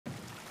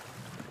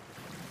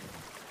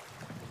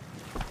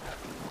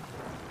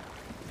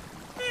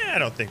I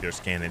don't think there's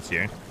cannons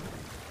here.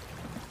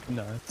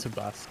 No, it's a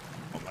bust.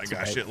 Oh my It's a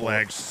gosh, bait it fort.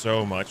 lags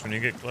so much when you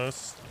get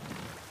close.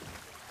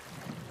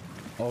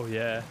 Oh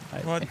yeah.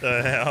 What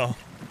the hell?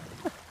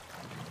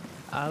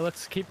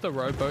 Let's keep the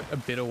rowboat a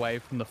bit away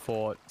from the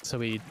fort so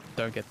we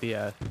don't get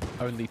the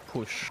only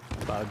push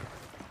bug.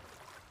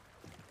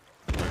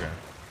 Okay.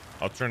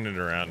 I'll turn it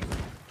around.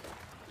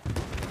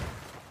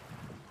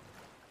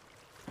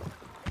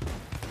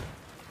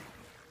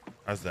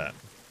 How's that?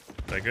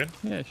 Is that good?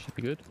 Yeah, it should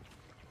be good.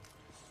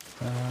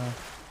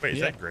 Wait, is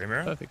yeah, that Grey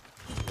Mirror? Perfect.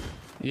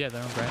 Yeah,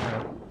 they're on Grey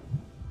Mirror.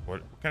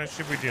 What kind of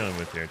ship we dealing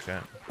with here,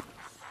 chat?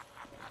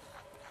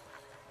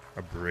 A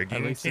At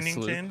brigging least a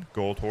sloop. tin?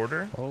 Gold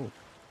hoarder? Oh.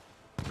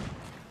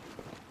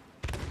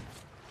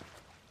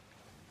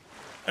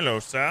 Hello,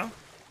 Sal.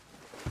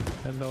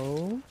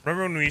 Hello.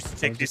 Remember when we used to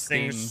take was these just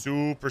things being-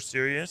 super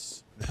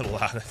serious? A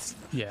lot of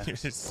Yeah.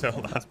 it's so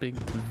It's loud. being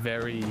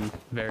very,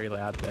 very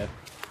loud there.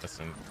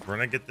 Listen, we're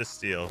gonna get this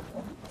steel,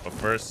 but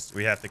first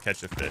we have to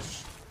catch a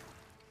fish.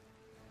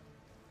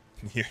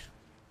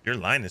 Your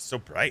line is so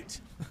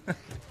bright.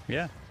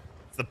 Yeah.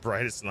 It's the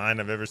brightest line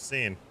I've ever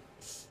seen.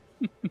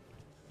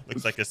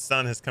 Looks like a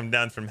sun has come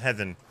down from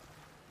heaven.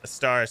 A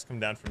star has come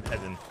down from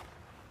heaven.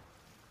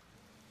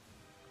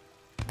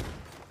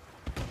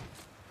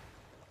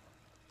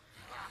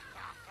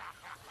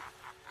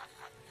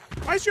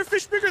 Why is your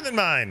fish bigger than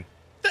mine?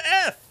 The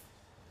F!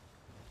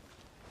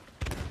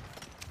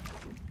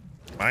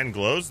 Mine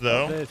glows,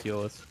 though. There's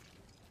yours.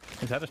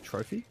 Is that a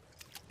trophy?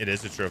 It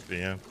is a trophy,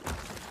 yeah.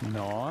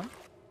 No.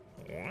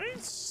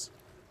 Nice.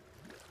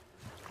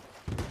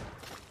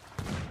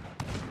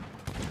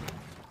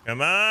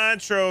 Come on,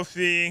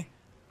 trophy.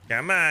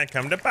 Come on,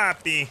 come to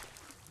Poppy.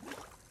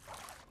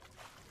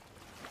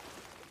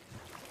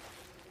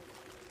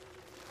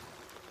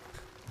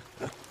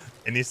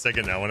 Any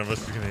second now, one of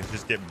us is gonna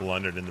just get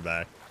blundered in the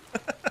back.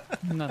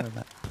 None of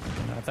that.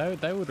 No,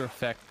 they would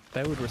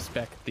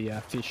respect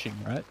the fishing,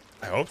 right?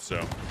 I hope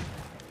so.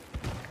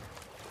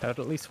 They would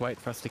at least wait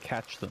for us to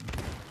catch them.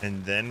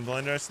 And then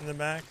blunder us in the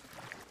back?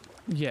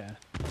 Yeah.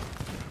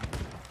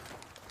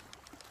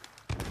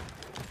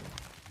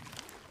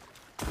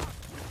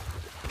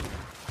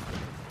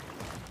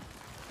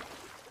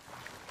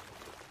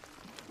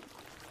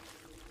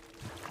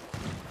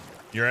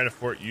 You're at a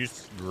fort,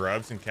 use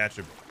grubs and catch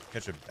a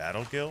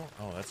battle gill?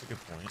 Oh, that's a good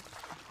point.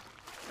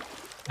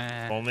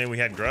 If only we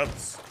had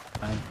grubs.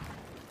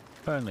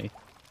 Only.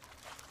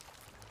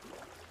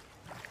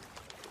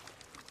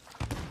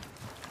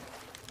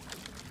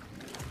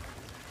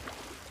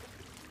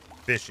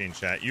 Fishing,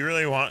 chat. You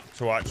really want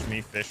to watch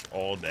me fish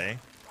all day?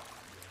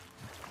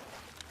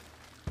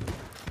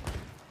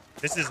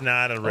 This is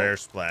not a rare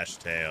splash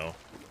tail.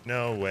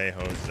 No way,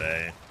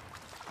 Jose.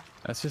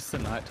 That's just the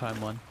nighttime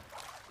one.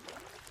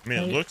 I mean,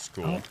 it looks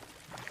cool.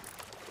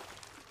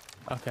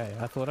 Okay,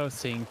 I thought I was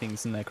seeing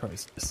things in their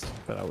crosses,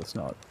 but I was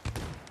not.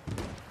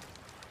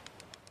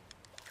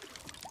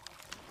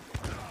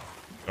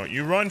 Don't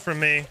you run from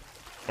me.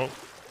 Oh.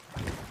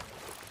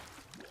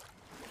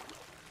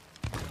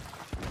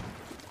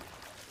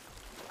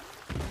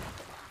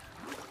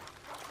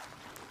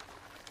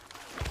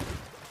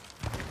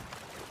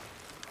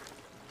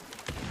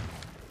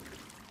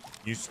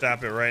 You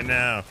stop it right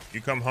now.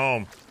 You come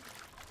home.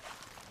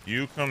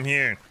 You come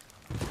here.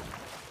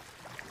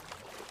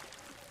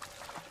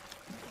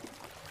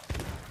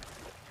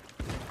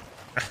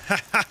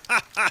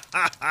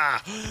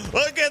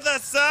 Look at the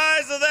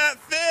size of that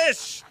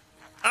fish.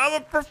 I'm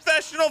a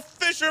professional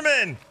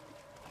fisherman.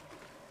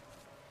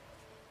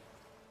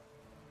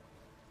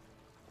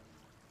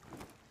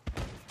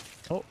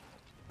 Oh.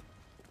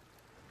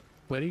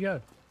 Where'd he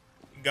go?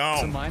 So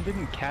Gone. mine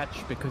didn't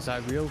catch because I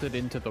reeled it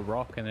into the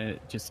rock and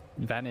it just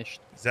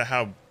vanished. Is that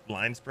how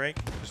lines break?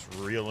 Just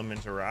reel them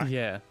into rock?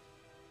 Yeah.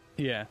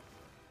 Yeah.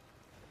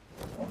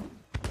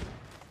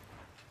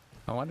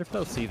 I wonder if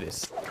they'll see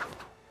this.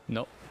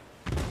 Nope.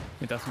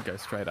 It doesn't go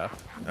straight up.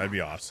 That'd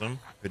be awesome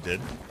if it did.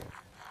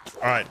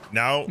 All right,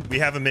 now we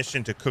have a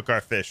mission to cook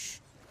our fish.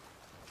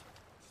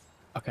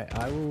 Okay,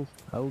 I will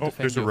Oh, defend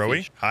there's a your rowie.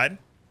 fish. Hide.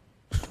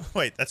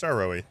 Wait, that's our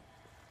rowie.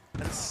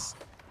 That's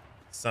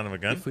son of a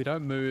gun. If we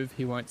don't move,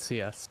 he won't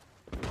see us.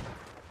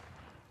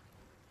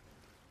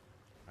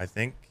 I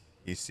think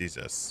he sees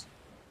us.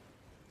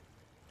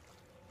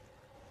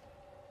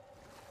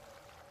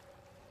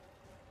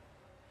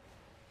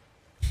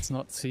 It's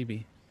not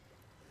CB.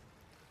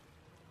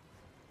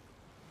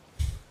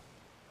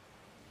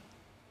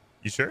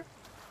 You sure?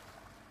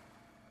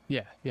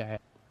 Yeah, yeah.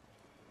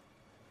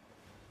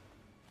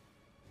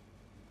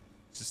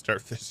 Just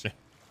start fishing.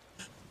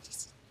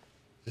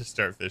 Just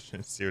start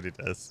fishing. See what he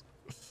does.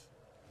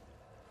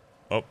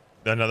 Oh,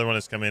 another one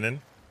is coming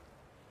in.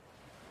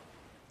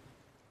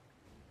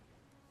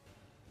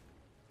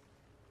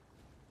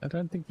 I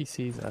don't think he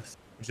sees us.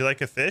 Would you like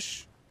a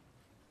fish?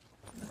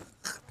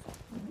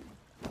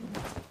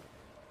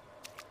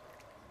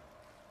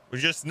 We're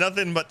just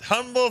nothing but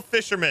humble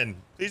fishermen.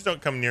 Please don't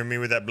come near me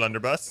with that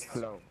blunderbuss.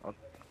 Hello.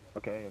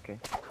 Okay, okay.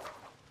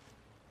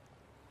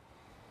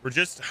 We're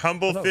just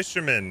humble Hello.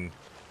 fishermen.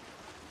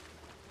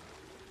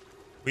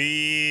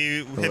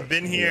 We have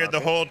been here the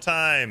whole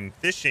time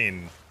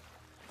fishing.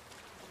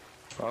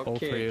 All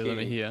three of them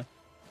are here.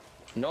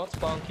 Not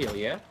spawn kill,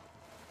 yeah?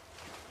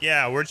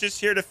 Yeah, we're just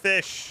here to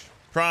fish.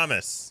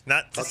 Promise,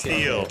 not to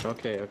steal.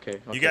 Okay.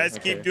 You guys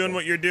keep doing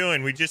what you're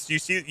doing. You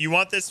see, you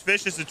want this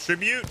fish as a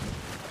tribute?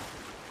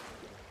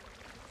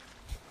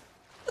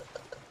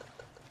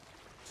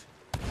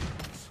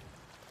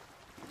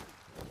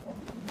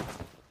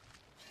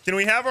 Can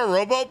we have our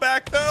rowboat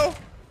back though?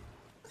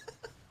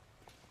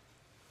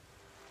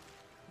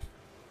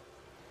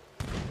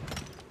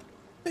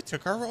 They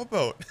took our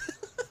rowboat.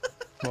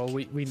 Well,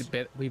 we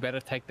better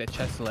take their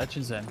chest of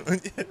legends then.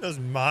 Those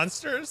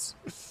monsters?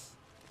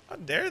 How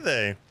dare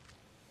they?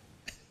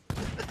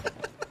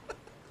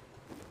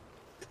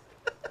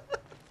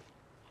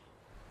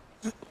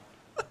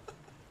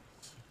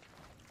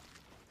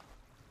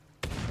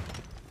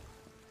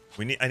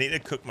 I need to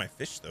cook my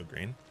fish though,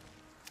 Green.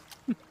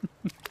 Do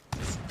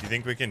you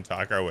think we can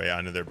talk our way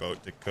onto their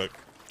boat to cook?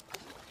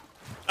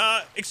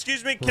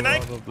 Excuse me, can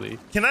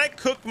I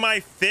cook my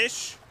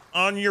fish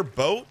on your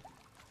boat?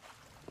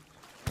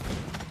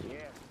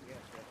 Yes.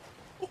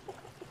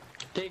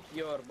 Take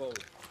your boat.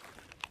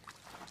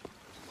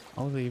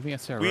 Oh, they're giving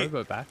us our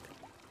rowboat back.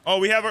 Oh,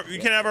 we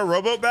can have our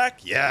rowboat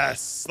back?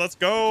 Yes, let's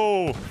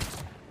go. All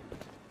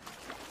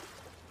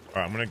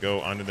right, I'm gonna go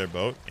onto their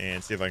boat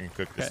and see if I can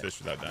cook this fish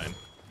without dying.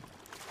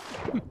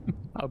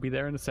 I'll be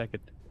there in a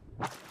second.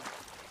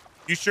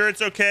 You sure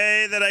it's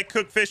okay that I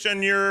cook fish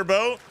on your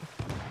boat?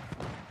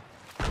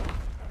 I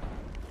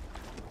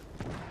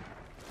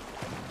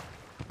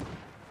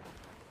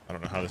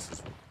don't know how this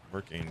is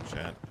working,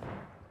 chat.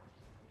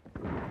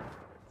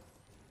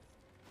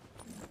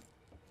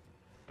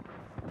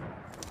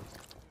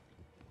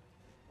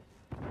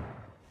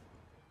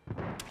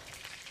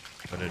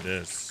 But it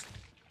is.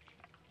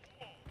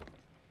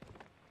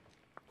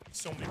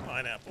 So many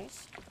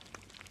pineapples.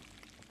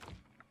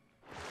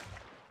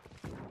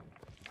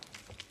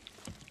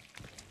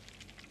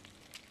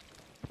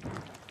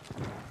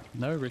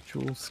 No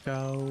ritual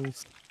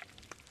skulls.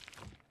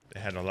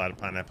 They had a lot of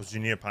pineapples. Do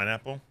you need a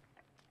pineapple?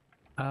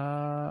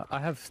 I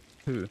have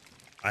 2.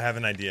 I have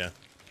an idea.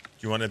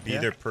 Do you want to be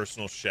their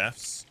personal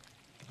chefs?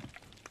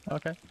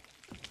 Okay.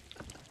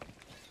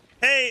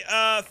 Hey,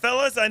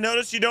 fellas, I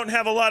noticed you don't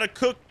have a lot of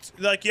cooked,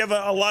 like you have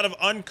a lot of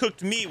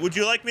uncooked meat. Would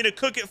you like me to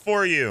cook it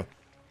for you?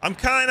 I'm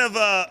kind of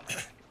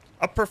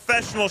a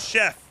professional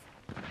chef.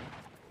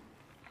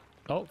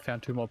 Oh,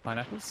 found 2 more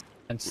pineapples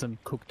and some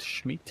cooked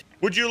schmeat.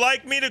 Would you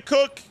like me to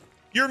cook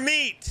your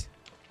meat?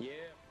 Yeah.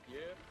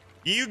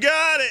 You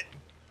got it.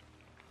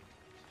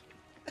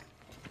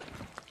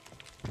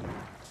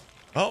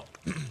 Oh,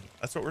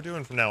 that's what we're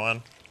doing from now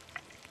on.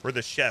 We're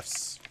the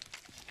chefs.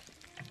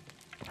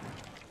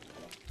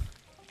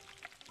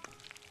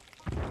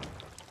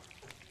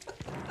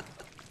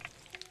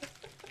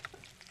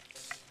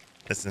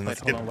 Listen, let's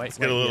get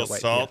a little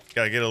salt.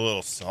 Gotta get a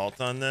little salt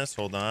on this.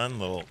 Hold on,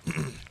 little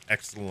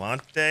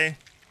excelente.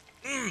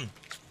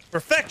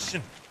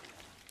 Perfection.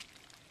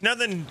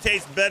 Nothing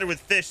tastes better with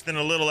fish than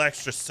a little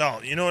extra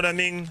salt. You know what I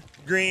mean,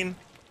 Green?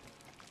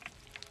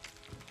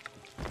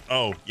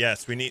 Oh,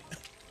 yes, we need...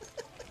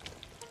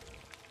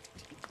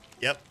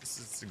 Yep, this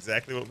is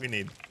exactly what we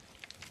need.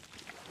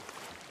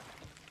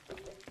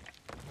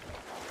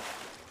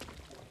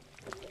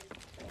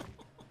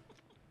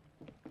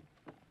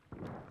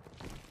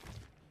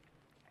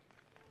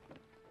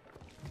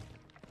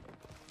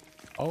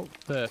 Oh,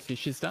 the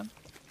fish is done.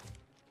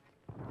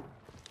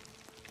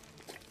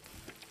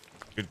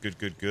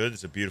 Good.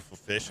 It's a beautiful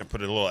fish. I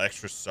put a little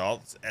extra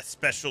salt. It's a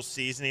special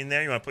seasoning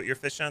there. You want to put your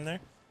fish on there?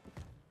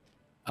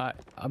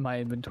 My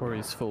inventory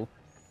is full.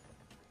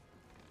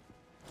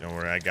 Don't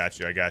worry, I got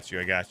you.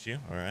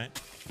 All right.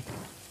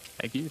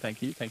 Thank you.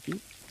 Good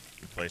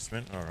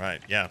placement. All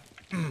right, yeah.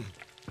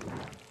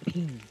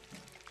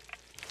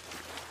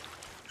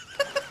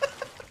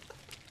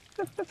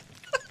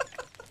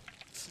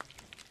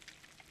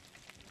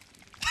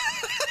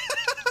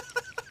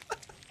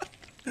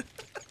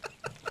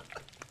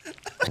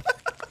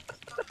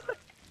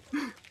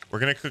 We're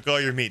gonna cook all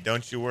your meat,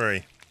 don't you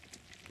worry.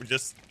 We're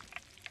just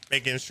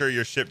making sure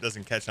your ship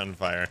doesn't catch on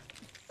fire.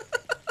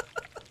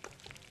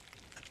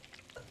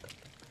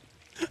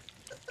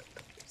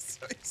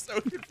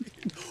 so confused.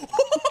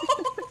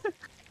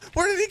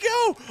 Where did he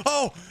go?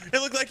 Oh, it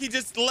looked like he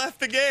just left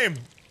the game.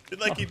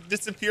 He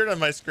disappeared on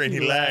my screen. He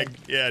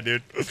lagged. Yeah,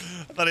 dude. I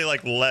thought he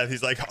like left.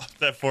 He's like, oh,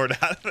 step forward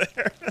out of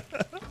there.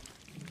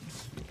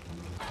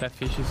 That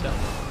fish is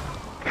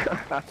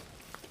done.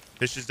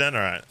 Fish is done?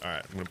 All right.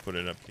 I'm going to put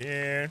it up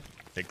here.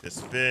 Take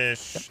this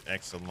fish.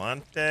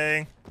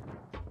 Excelente.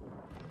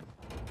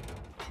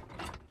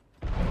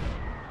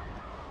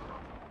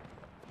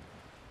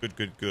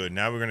 Good.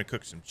 Now we're going to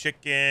cook some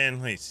chicken.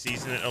 Let me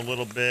season it a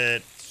little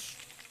bit.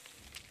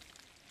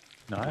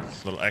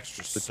 Nice. A little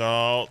extra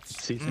salt.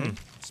 Seasoning.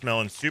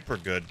 Smelling super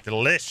good.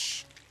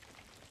 Delish.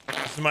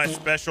 This is my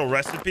special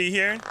recipe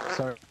here.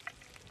 Sorry.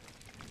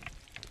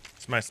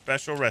 It's my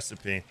special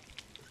recipe.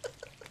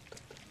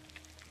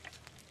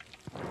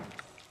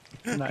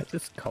 Can I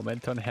just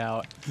comment on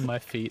how my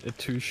feet are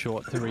too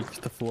short to reach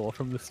the floor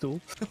from the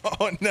stool?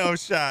 Oh, no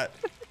shot.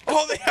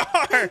 Oh, they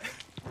are.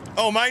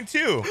 Oh, mine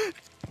too.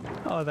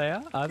 Oh, they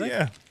are? Are they?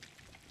 Yeah.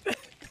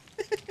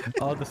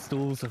 Oh, the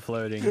stools are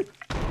floating.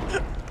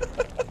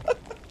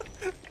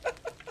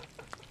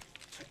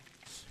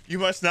 You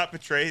must not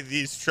betray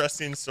these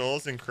trusting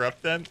souls and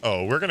corrupt them.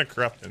 Oh, we're gonna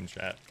corrupt them,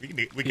 chat.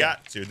 We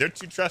got to. They're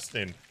too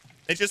trusting.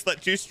 They just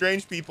let two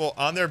strange people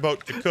on their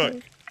boat to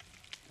cook.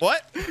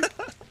 What?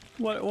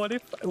 What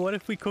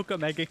if we cook a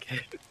mega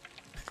cake?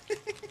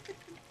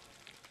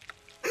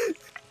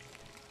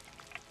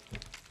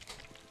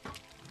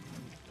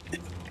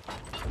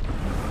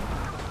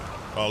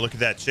 Oh, look at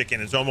that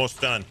chicken. It's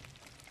almost done.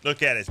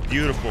 Look at it. It's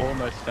beautiful.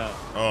 Almost done.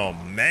 Oh,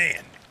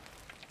 man.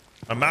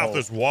 My mouth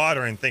is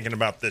watering thinking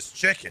about this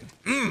chicken.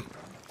 Mmm.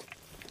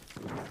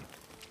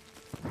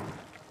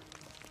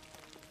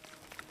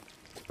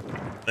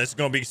 This is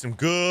going to be some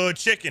good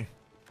chicken.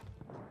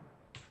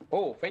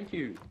 Oh, thank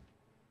you.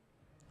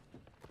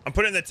 I'm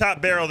putting the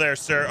top barrel there,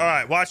 sir. All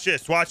right, watch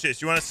this. Watch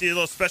this. You want to see a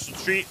little special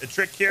treat, a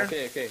trick here?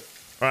 Okay, okay.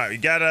 All right, you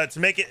gotta, to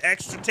make it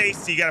extra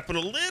tasty, you gotta put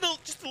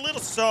just a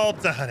little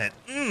salt on it.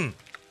 Mmm.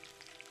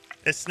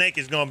 This snake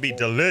is gonna be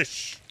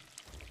delish.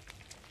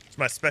 It's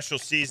my special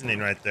seasoning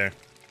right there.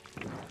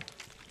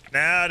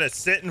 Now to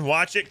sit and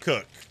watch it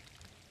cook.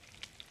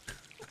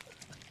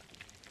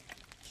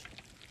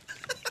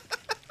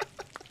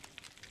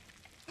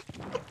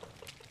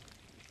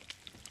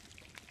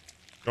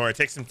 Don't worry,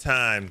 take some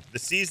time. The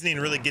seasoning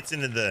really gets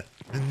into the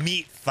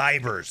meat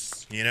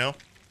fibers, you know?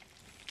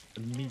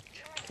 The meat.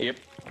 Yep.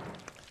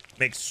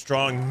 Makes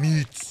strong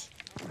meat.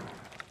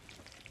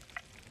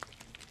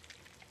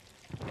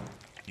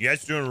 You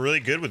guys doing really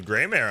good with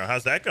Gray Marrow.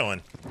 How's that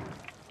going?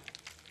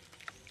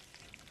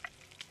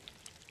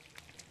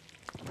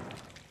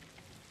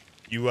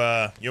 You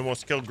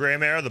almost killed Gray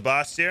Marrow, the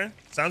boss here?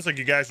 Sounds like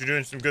you guys are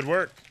doing some good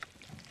work.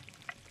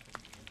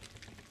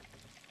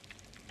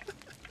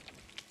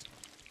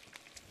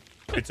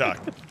 Good talk.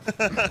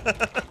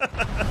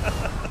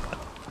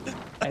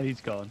 And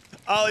he's gone.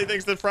 Ollie,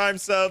 thanks for the prime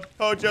sub.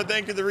 Pojo,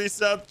 thank you for the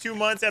resub. 2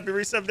 months. Happy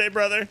resub day,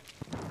 brother.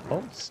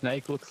 Oh,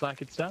 snake looks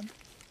like it's done.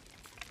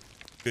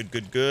 Good,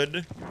 good,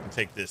 good. I'll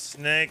take this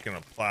snake and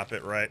I'll plop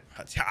it right.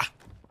 Ha.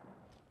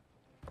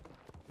 What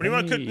do you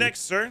want to cook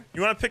next, sir?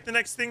 You want to pick the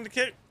next thing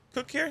to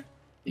cook here?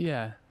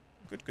 Yeah.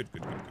 Good, good,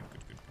 good, good,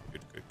 good, good,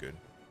 good, good, good.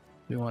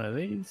 Do one of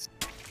these.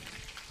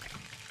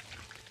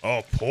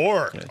 Oh,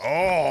 pork. Yes.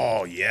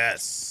 Oh,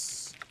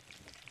 yes.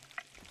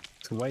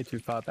 It's way too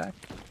far back.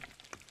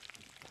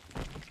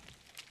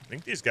 I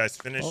think these guys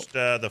finished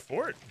the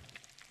fort.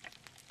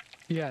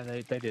 Yeah,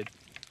 they did.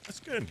 That's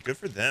good. Good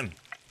for them.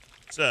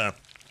 It's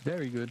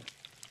Very good.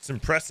 it's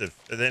impressive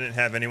that they didn't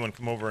have anyone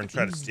come over and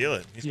try to steal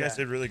it. These guys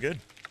did really good.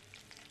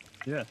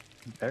 Yeah,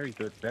 very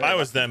good. If I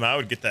was them, I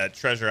would get that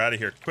treasure out of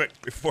here quick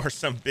before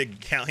some big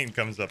galleon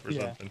comes up or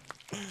something.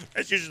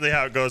 That's usually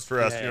how it goes for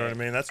us, you know what I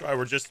mean? That's why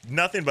we're just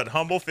nothing but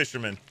humble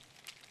fishermen.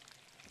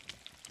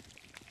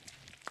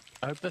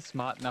 I hope they're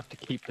smart enough to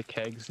keep the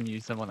kegs and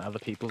use them on other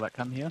people that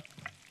come here.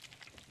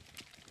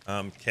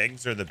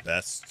 Kegs are the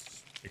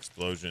best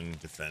explosion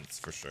defense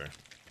for sure.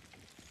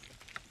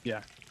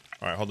 Yeah.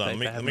 All right, hold on.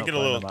 Let me get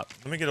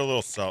a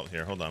little salt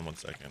here. Hold on 1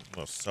 second. A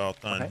little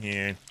salt on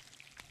here.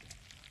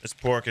 This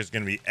pork is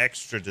gonna be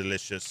extra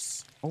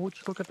delicious. Oh, would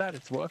you look at that?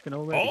 It's working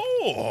already.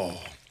 Oh,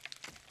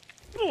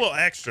 put a little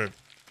extra.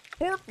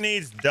 Pork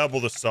needs double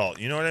the salt.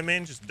 You know what I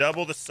mean? Just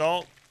double the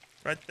salt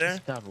right there.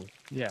 Just double.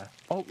 Yeah.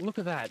 Oh, look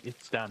at that.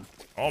 It's done.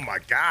 Oh my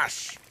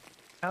gosh.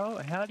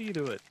 How do you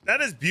do it? That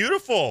is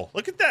beautiful.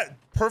 Look at that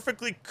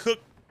perfectly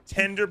cooked,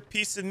 tender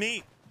piece of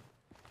meat.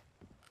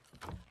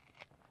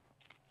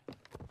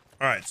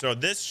 All right, so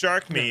this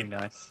shark meat,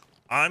 Very nice.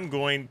 I'm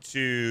going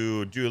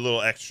to do a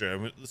little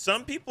extra.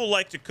 Some people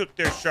like to cook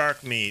their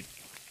shark meat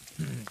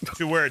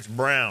to where it's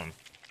brown,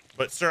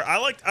 but sir, I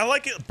like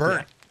it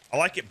burnt. Yeah. I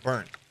like it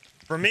burnt.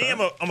 For me,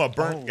 I'm a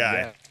burnt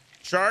guy.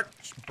 Yeah.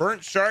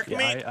 Burnt shark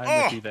meat.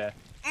 I'm with you there.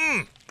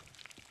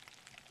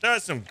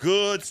 That's some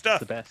good stuff.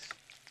 The best.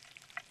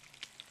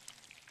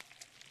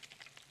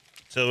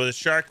 So with the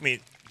shark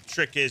meat, the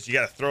trick is you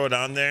got to throw it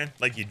on there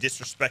like you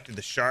disrespected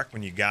the shark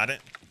when you got it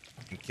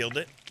and killed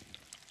it.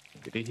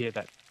 Did you hear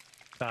that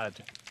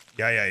thud?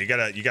 Yeah, you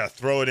gotta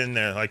throw it in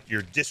there like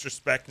you're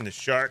disrespecting the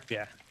shark.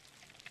 Yeah.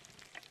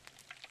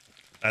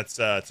 That's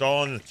it's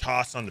all in the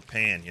toss on the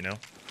pan, you know.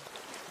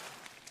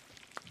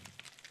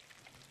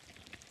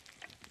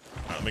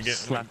 Let me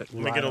get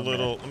a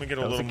little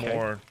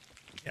more.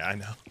 Yeah, I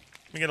know.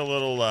 Let me get a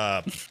little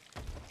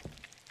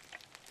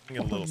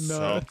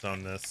salt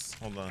on this.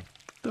 Hold on.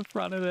 The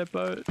front of their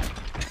boat.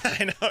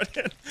 I know,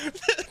 dude.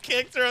 The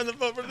cakes are on the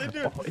boat. What are they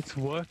doing? Oh, it's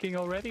working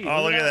already.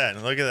 Oh, look at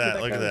that. Look at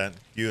that. Look at that.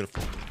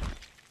 Beautiful.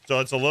 So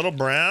it's a little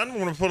brown.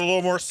 We're going to put a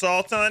little more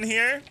salt on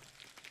here.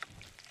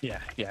 Yeah.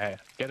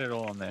 Get it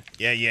all on there.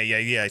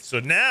 Yeah. So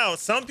now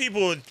some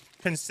people would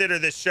consider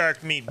this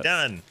shark meat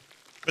done.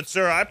 But,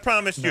 sir, I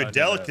promised you a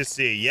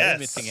delicacy. Yes. They're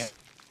missing out.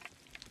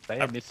 They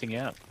are missing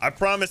out. I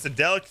promised a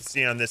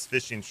delicacy on this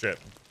fishing trip.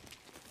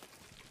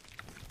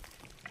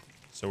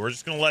 So we're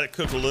just gonna let it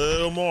cook a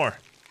little more.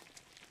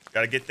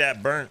 Gotta get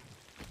that burnt.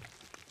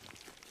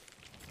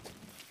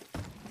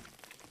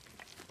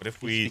 What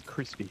if we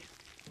crispy?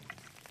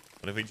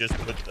 What if we just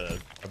put a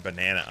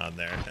banana on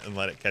there and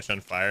let it catch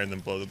on fire and then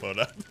blow the boat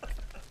up?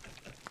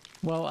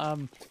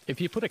 Well,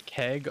 if you put a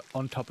keg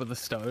on top of the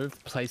stove,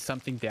 place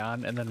something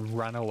down, and then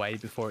run away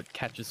before it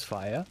catches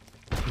fire,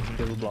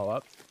 it'll blow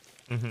up.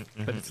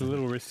 But it's a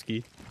little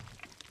risky.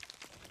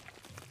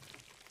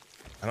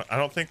 I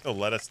don't think they'll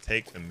let us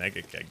take the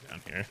mega keg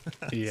down here.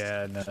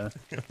 Yeah, no.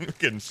 We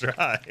can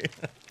try.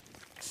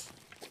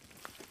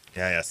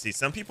 Yeah. See,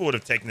 some people would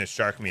have taken the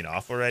shark meat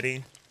off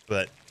already,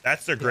 but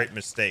that's a great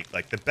mistake.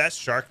 Like, the best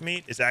shark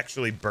meat is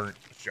actually burnt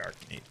shark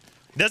meat.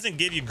 It doesn't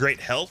give you great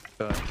health,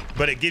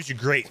 but it gives you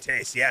great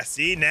taste. Yeah,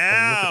 see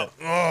now?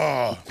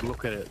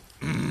 Look at it.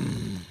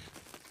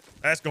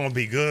 That's gonna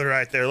be good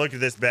right there. Look at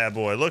this bad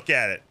boy. Look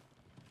at it.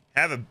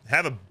 Have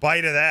a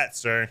bite of that,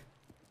 sir.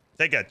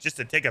 Take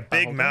a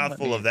big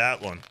mouthful of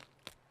that one.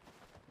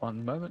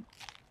 One moment.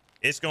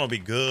 It's gonna be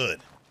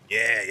good.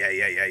 Yeah.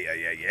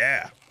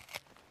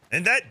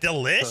 Isn't that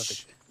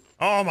delish? Perfect.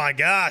 Oh my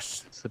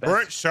gosh. It's the best.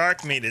 Burnt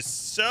shark meat is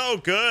so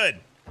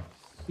good.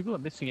 People are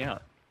missing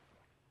out.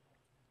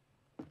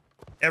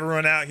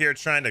 Everyone out here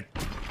trying to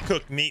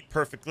cook meat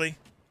perfectly.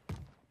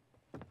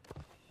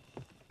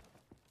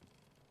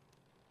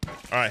 All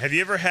right, have you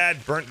ever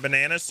had burnt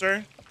bananas,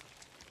 sir?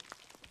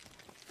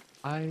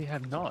 I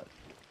have not.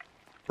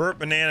 Burnt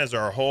bananas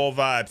are a whole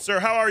vibe. Sir,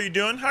 how are you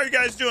doing? How are you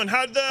guys doing?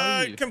 How'd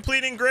the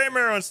completing gray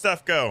marrow and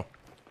stuff go?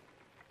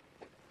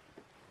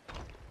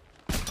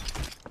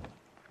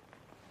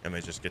 Let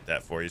me just get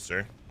that for you,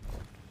 sir.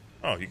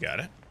 Oh, you got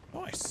it.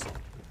 Nice.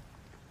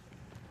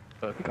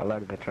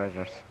 Collect the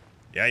treasures.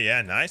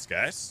 Yeah, nice,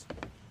 guys.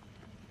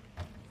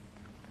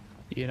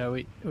 You know,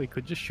 we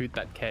could just shoot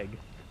that keg,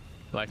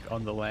 like,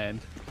 on the land.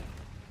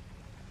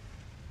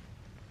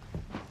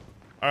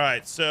 All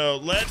right, so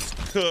let's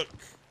cook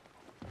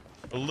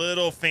a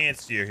little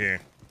fancier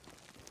here.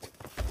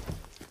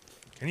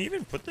 Can you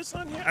even put this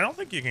on here? I don't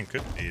think you can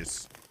cook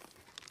these.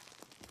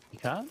 You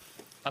can't?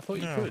 I thought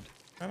you No, could.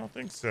 I don't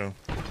think so.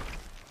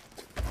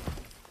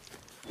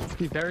 Just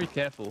be very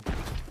careful.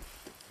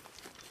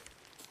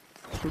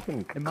 You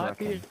can It might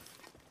be.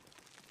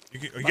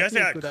 You guys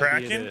got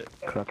Kraken?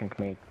 cracking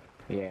meat.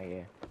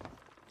 Yeah.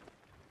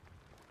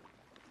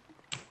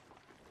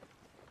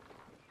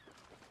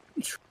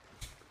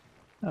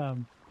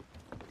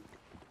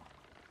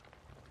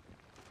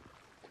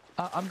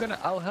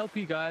 I'll help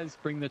you guys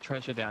bring the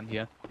treasure down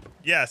here.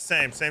 Yeah,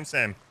 same.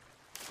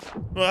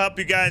 We'll help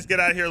you guys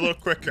get out of here a little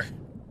quicker.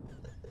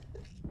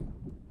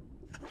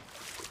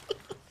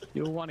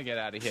 You'll want to get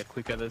out of here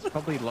quicker. There's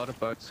probably a lot of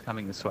boats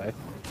coming this way.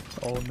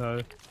 Oh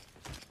no.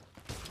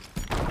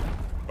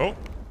 Oh.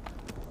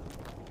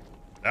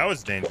 That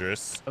was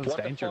dangerous. That was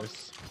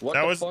dangerous. What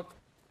That the was- fuck?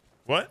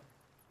 What?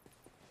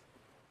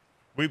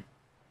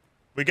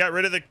 We got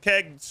rid of the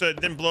keg so it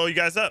didn't blow you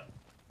guys up.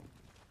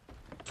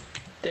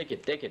 Take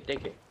it.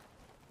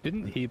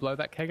 Didn't he blow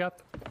that keg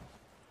up?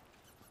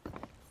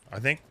 I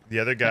think the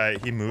other guy,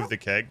 he moved the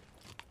keg.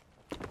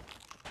 All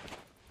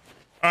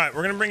right,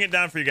 we're going to bring it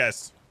down for you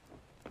guys.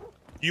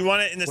 You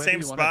want it in the Where same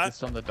do you want it? spot?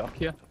 Just on the dock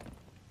here?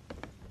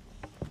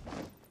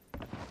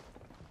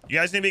 You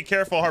guys need to be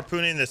careful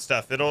harpooning this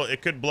stuff.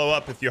 It could blow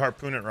up if you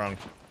harpoon it wrong.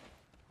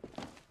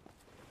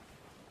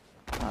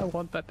 I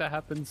want that to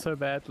happen so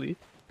badly.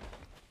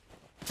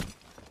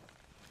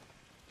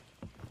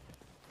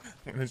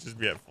 I'm gonna just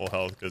be at full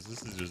health because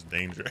this is just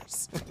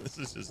dangerous. This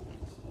is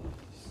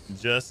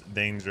just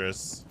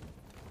dangerous.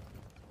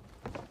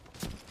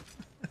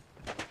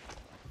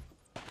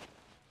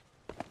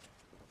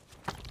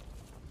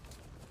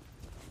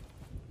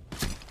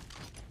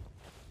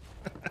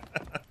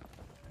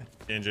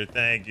 Ginger,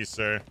 thank you,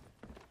 sir.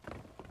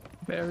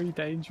 Very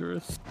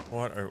dangerous.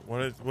 What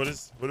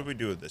do we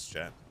do with this,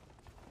 chat?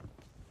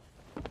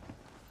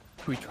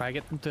 Should we try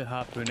get them to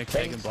harpoon a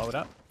keg and blow it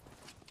up?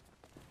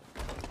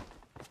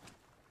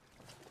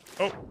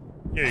 Oh,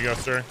 here you go,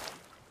 sir.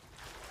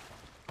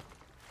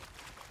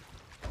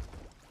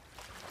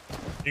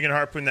 You can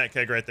harpoon that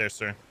keg right there,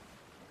 sir.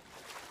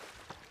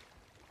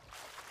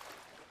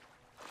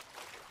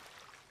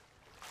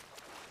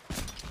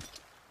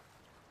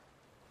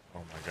 Oh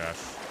my gosh.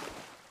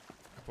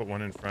 I put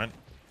one in front.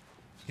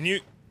 Can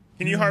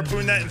you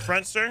harpoon that in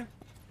front, sir?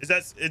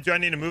 Do I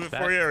need to move it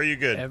for you, or are you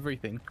good?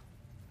 Everything.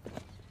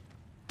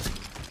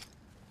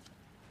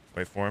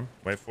 Wait for him.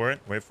 Wait for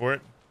it. Wait for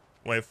it.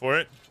 Wait for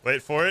it.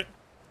 Wait for it.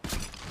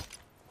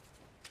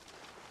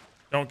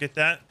 Don't get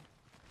that.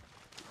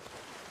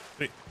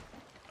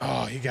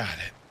 Oh, you got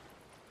it.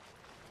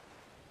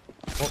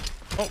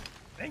 Oh,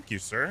 thank you,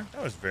 sir.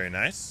 That was very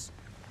nice.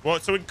 Well,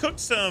 so we cooked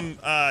some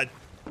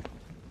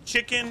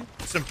chicken,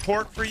 some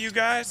pork for you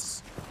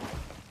guys.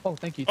 Oh,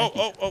 thank you.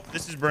 Oh,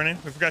 this is burning.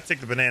 We forgot to take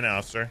the banana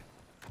off, sir.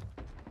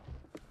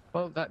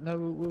 Well, no,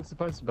 we were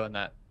supposed to burn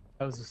that.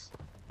 That was just...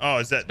 Oh,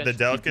 is that the Specialty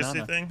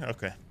delicacy banana. thing?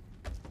 Okay.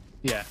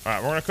 Yeah. All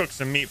right, we're gonna cook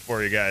some meat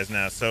for you guys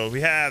now. So we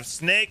have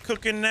snake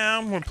cooking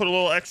now. We're gonna put a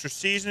little extra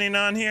seasoning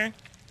on here.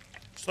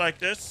 looks like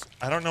this,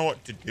 I don't know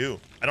what to do.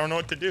 I don't know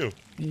what to do.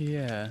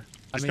 Yeah.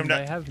 I Just mean, come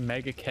down- they have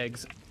mega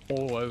kegs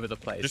all over the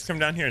place. Just come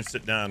down here and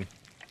sit down.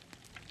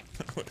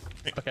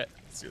 Okay.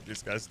 Let's see what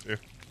these guys do.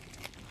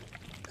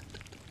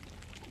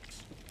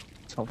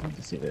 So I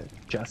just need to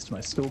adjust my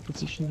stool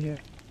position here.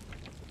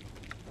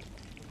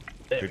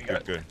 There we Good, go.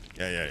 good,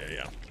 good.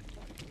 Yeah.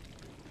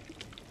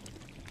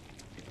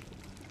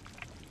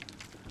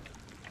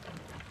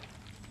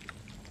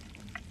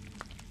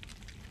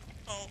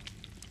 Oh,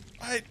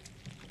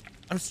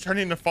 I'm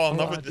starting to fall in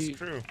love with this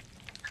crew.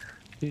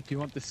 Do you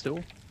want the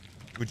stool?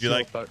 Would you Your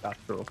like? boat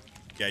after all.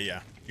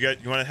 Yeah. You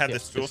want to have Yeah, the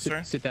stool, just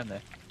sir? sit down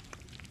there.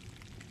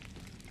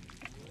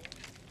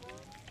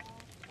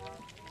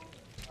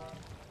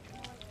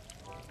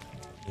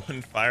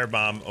 One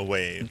firebomb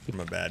away from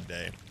a bad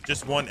day.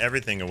 Just one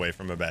everything away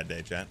from a bad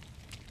day, chat.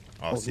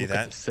 Oh, see look at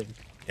that? this thing.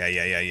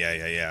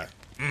 Yeah.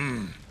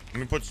 Let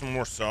me put some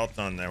more salt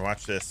on there.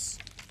 Watch this.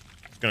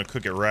 It's gonna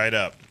cook it right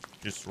up.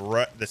 Just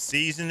right. The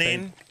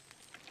seasoning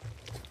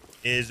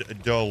is Our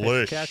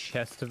delish.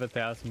 chest of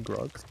 1,000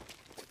 grogs.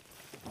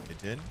 It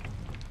did.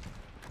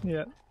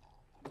 Yeah.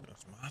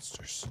 Those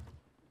monsters.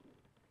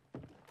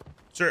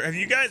 Sir, have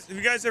you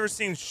guys ever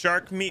seen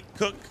shark meat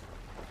cook?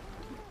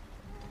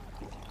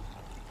 You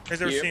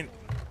guys ever Yep. seen?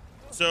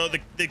 So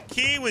the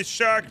key with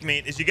shark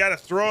meat is you got to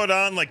throw it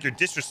on like you're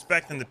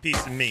disrespecting the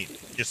piece of meat.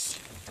 Just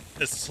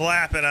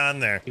slap it on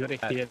there, You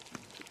gotta hear.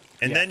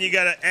 and yeah. then you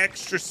got to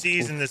extra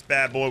season this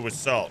bad boy with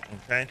salt.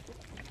 Okay.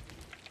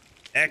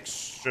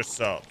 Extra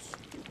salt.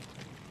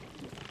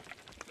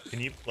 Can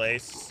you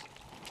place?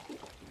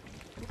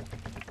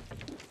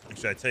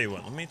 Actually, I tell you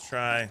what. Let me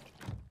try.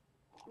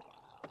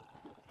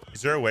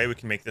 Is there a way we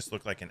can make this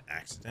look like an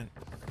accident?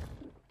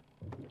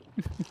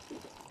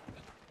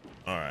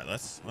 All right,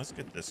 let's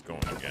get this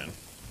going again.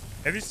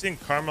 Have you seen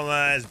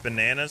caramelized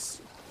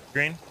bananas,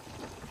 Green? Have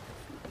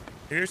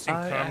you ever seen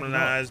I have not.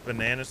 caramelized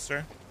bananas,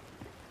 sir?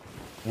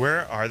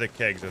 Where are the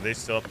kegs? Are they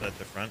still up at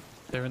the front?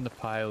 They're in the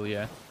pile,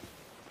 yeah.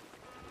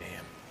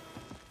 Damn.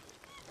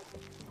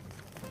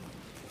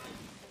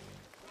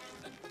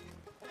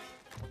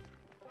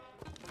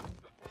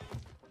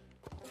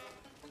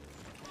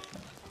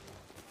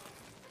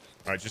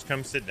 All right, just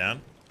come sit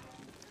down.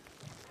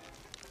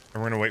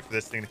 And we're gonna wait for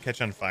this thing to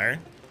catch on fire.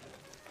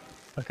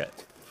 Okay.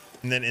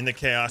 And then in the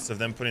chaos of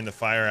them putting the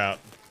fire out,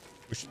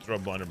 we should throw a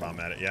blunder bomb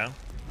at it, yeah?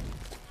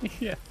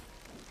 Yeah.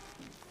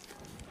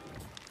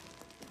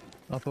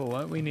 Oh, but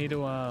won't we need to,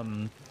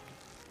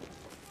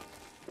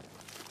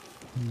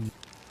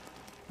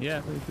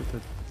 Yeah, we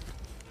could.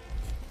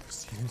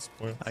 Steven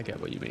spoiled. I get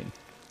what you mean.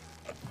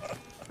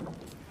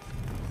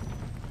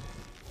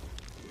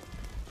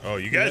 Oh,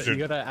 you guys you are.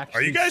 gotta Are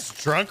actually you guys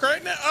drunk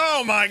right now?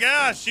 Oh my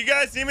gosh! You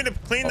guys need me to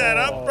clean that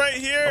up Oh, right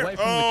here? away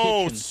from the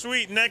Oh, kitchen.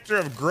 sweet nectar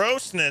of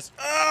grossness!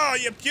 Oh,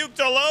 you puked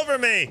all over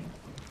me.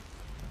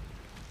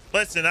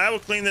 Listen, I will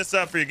clean this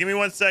up for you. Give me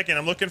 1 second.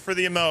 I'm looking for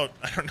the emote.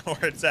 I don't know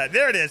where it's at.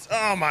 There it is.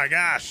 Oh my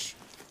gosh!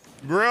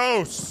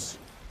 Gross.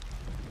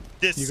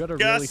 You gotta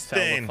really sell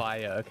the Disgusting.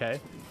 fire, okay?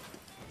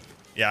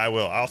 Yeah, I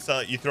will. I'll sell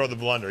it. You throw the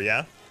blunder,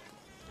 yeah?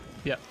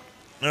 Yep.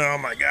 Oh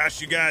my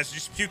gosh, you guys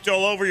just puked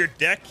all over your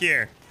deck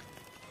here.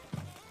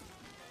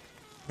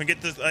 Let me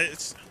get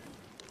this.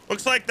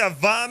 Looks like the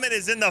vomit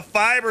is in the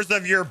fibers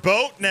of your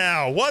boat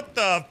now. What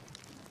the?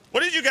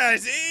 What did you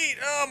guys eat?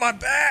 Oh, my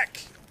back.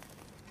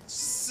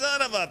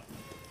 Son of a.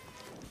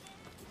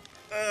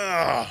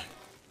 Ugh.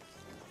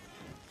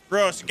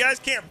 Gross. You guys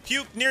can't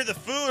puke near the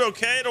food,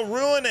 okay? It'll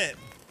ruin it.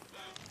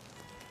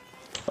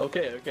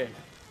 Okay.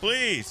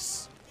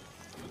 Please.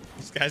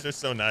 These guys are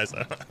so nice.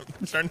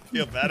 I'm starting to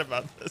feel bad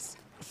about this.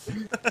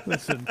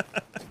 Listen,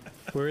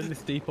 we're in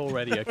this deep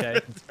already, okay?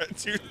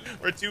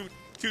 We're too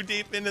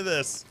deep into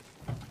this.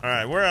 All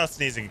right, where else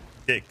needs to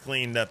get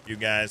cleaned up, you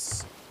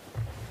guys?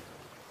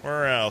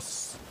 Where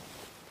else?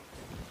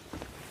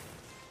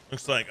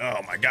 Looks like,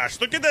 oh my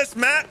gosh, look at this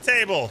map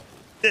table.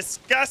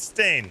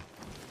 Disgusting.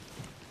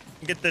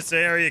 Get this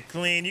area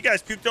clean. You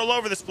guys puked all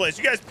over this place.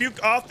 You guys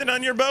puke often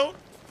on your boat?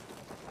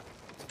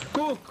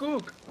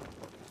 Cook.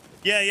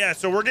 Yeah.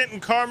 So we're getting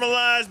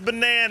caramelized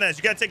bananas.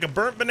 You gotta take a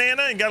burnt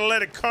banana and gotta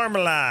let it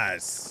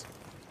caramelize.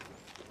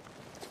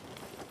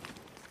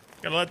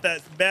 Gotta let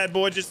that bad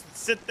boy just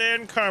sit there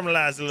and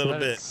caramelize a little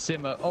Let it bit.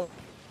 simmer.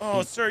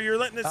 Oh, sir, you're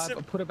letting it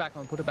simmer. Put it back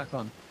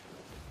on.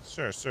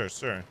 Sir.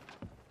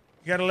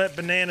 You gotta let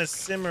bananas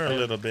simmer a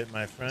little bit,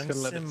 my friend.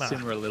 Just gotta let it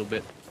simmer a little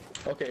bit.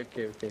 Okay.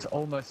 It's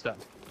almost done.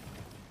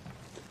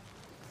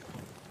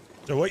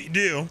 So what you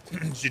do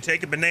is you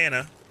take a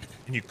banana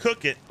and you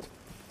cook it.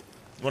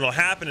 What'll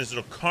happen is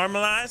it'll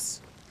caramelize.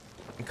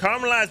 And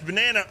caramelized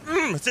banana,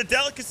 it's a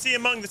delicacy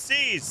among the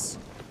seas.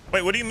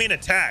 Wait, what do you mean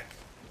attack?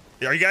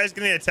 Are you guys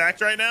getting attacked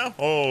right now?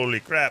 Holy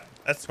crap.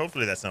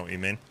 Hopefully that's not what you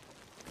mean.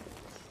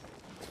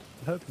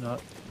 I hope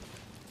not.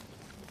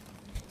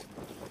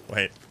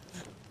 Wait.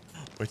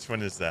 Which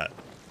one is that?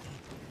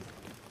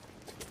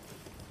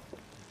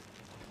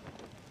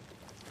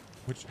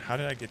 How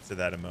did I get to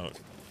that emote?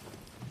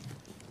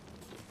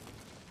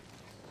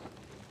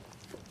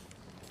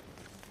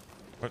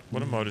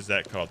 What emote is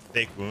that called?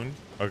 Fake wound?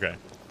 Okay.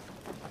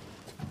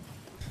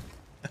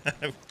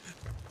 All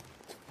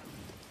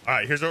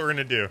right, here's what we're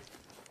gonna do.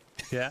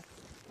 Yeah.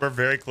 We're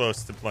very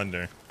close to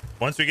plunder.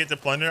 Once we get to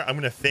plunder, I'm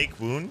gonna fake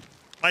wound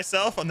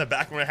myself on the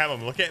back. I'm gonna have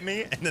him look at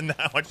me, and then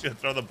I want you to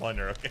throw the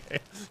plunder, okay?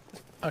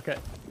 Okay.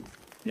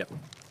 Yep.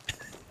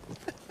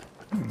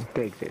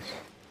 Take this.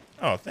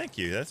 Oh, thank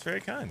you. That's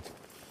very kind.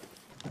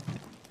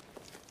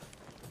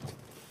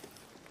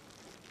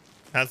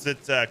 How's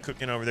it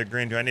cooking over there,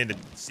 Green? Do I need to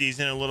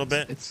season it a little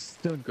bit? It's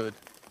still good.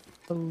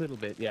 A little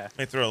bit, yeah. Let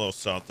me throw a little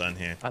salt on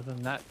here. Other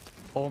than that,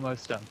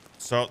 almost done.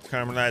 Salt,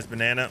 caramelized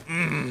banana.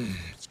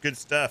 It's good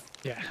stuff.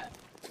 Yeah.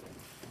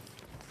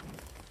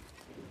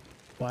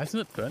 Why isn't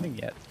it burning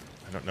yet?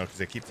 I don't know because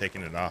they keep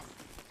taking it off.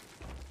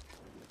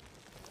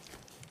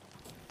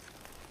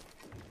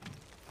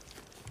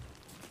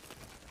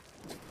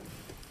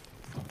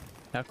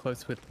 How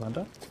close with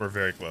plunder? We're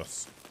very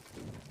close.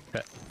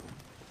 Okay.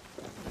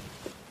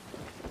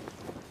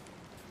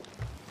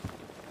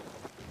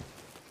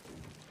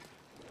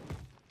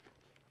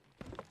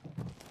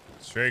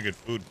 It's very good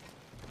food.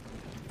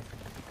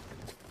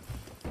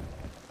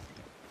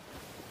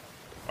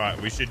 All right,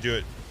 we should do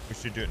it. We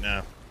should do it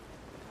now.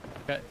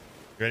 Okay.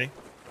 Ready?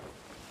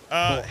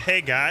 Cool.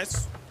 Hey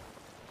guys.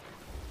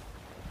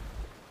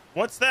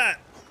 What's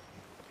that?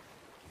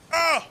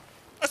 Oh,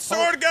 a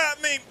sword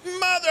got me,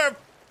 mother,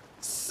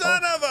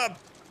 son of a! I'm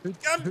who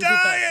did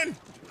that? dying.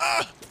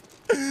 Ah,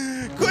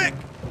 quick!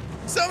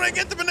 Somebody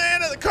get the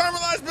banana, the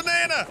caramelized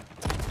banana.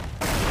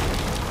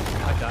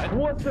 I died.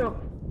 What the?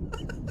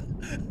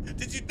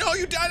 Did you know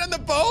you died on the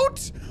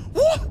boat?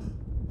 What?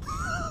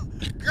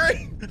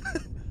 Great.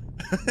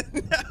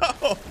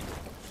 No.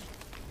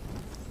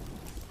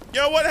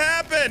 Yo, what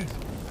happened?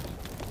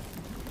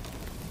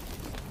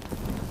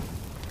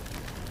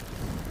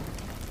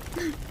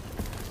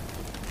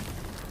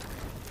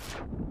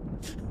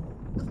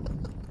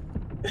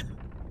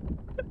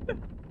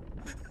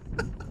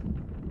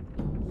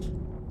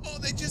 Oh,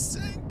 they just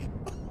sank.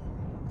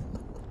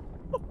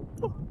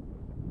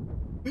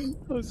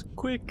 That was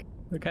quick.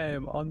 Okay,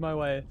 I'm on my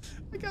way.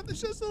 I got the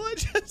chest of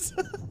legends.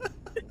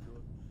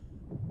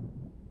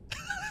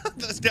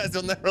 Those guys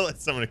will never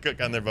let someone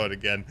cook on their boat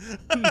again.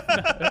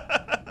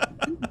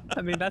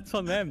 I mean, that's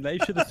on them. They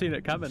should have seen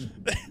it coming.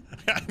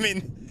 I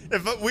mean,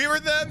 if we were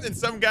them and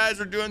some guys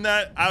were doing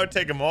that, I would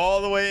take them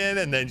all the way in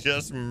and then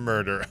just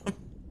murder them.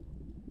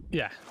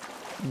 Yeah,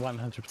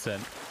 100%.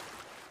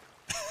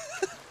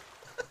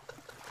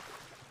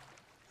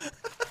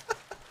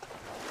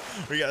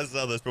 We gotta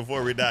sell this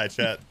before we die,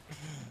 chat.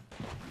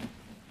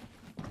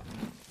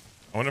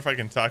 I wonder if I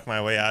can talk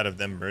my way out of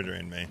them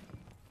murdering me.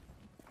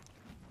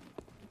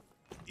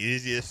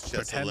 Easiest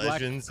chest of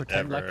legends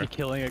pretend ever. like you're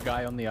killing a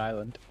guy on the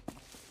island.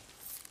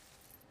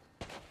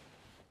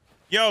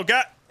 Yo,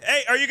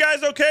 hey, are you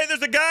guys okay?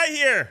 There's a guy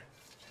here.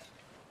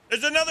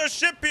 There's another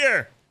ship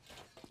here.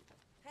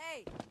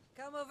 Hey,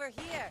 come over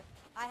here.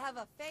 I have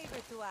a favor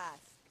to ask.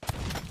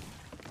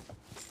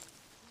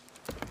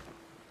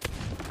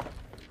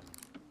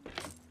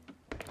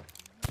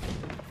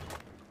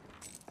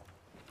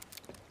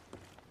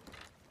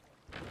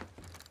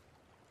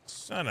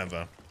 Son of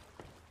a.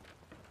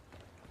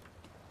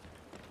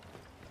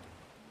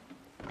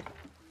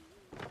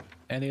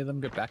 Any of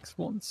them get back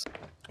spawns?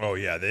 Oh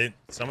yeah,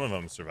 some of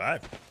them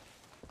survived.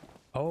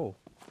 Oh.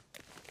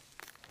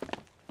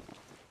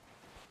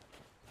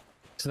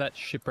 So that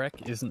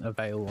shipwreck isn't a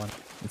Veil one.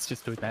 It's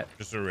just doing that.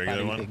 Just a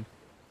regular one. thing.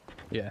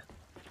 Yeah.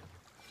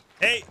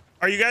 Hey,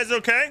 are you guys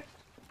okay?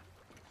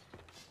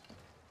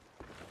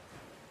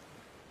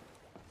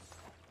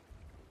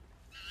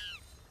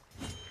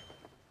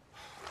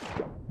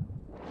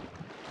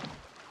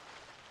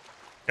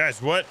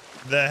 Guys, what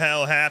the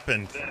hell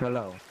happened?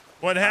 Hello.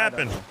 What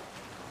happened?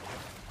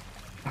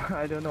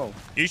 I don't know.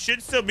 You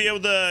should still be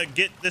able to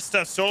get this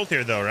stuff sold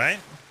here, though, right?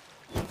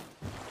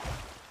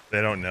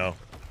 They don't know.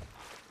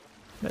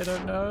 They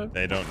don't know.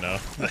 They don't know.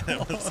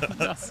 Oh,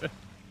 no.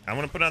 I'm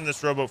gonna put on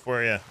this rowboat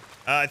for you.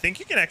 I think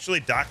you can actually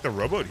dock the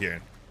rowboat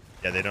here.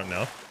 Yeah, they don't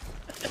know.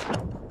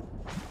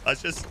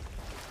 Let's just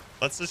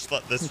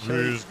let this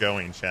ruse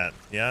going, chat.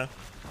 Yeah.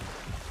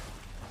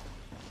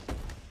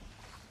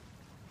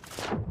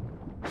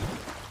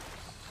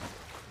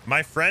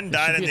 My friend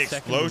died in the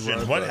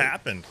explosion. What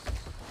happened?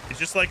 It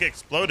just like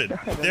exploded.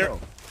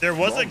 There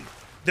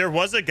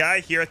was a guy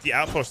here at the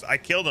outpost. I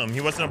killed him.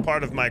 He wasn't a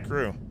part of my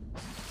crew.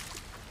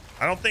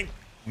 I don't think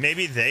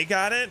maybe they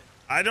got it.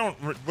 I don't.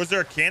 Was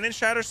there a cannon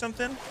shot or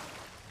something?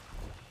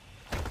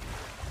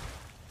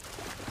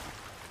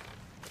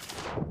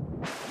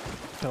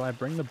 Shall I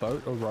bring the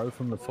boat or row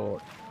from the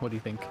fort? What do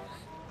you think?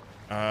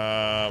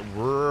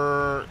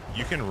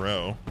 You can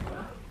row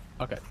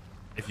Okay.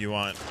 if you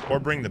want, or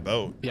bring the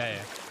boat. Yeah.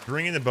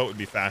 Bringing the boat would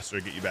be faster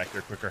to get you back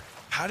here quicker.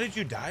 How did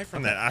you die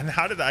from that? And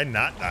how did I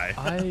not die?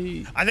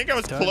 I think I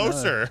was don't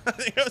closer. I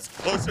think I was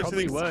closer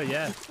Probably to the were,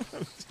 yeah.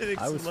 to the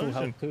I was full explosion.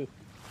 health too.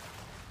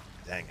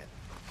 Dang it.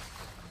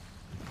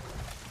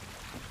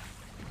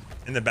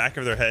 In the back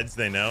of their heads,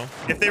 they know.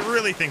 If they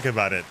really think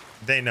about it,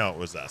 they know it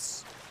was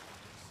us.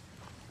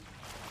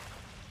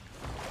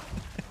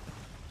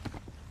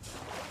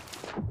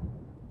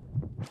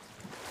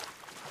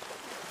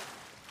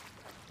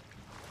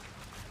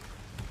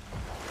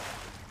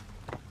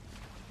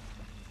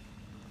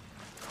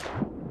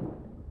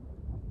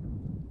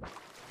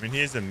 I mean,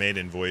 he is a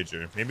maiden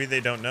voyager. Maybe they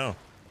don't know.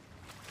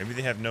 Maybe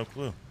they have no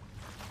clue.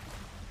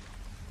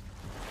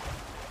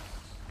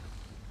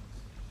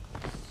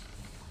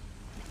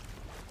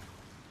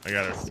 I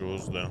got our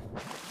stools though.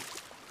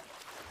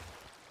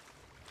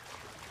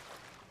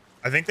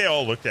 I think they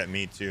all looked at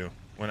me too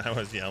when I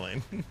was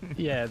yelling.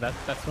 Yeah,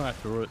 that's when I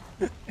threw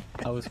it.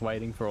 I was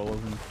waiting for all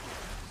of them.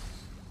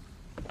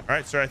 All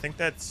right, sir. I think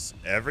that's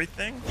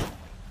everything.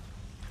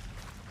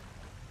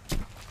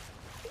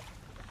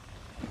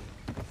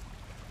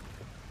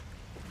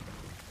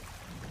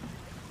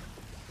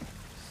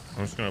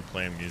 I'm just gonna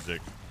play music.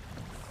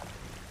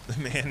 The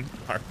man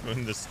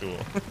harpooned the stool.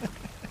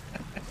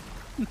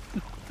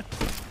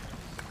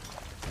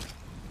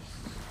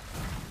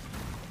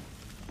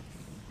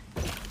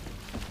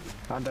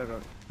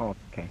 Underground. Oh,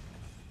 okay.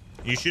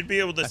 You should be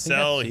able to I think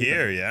sell I see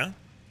here, them. yeah?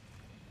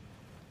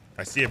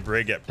 I see a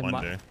brig at There might-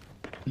 plunder.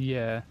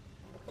 Yeah.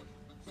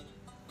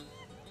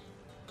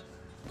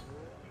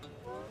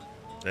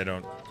 They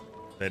don't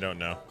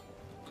know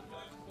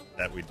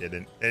that we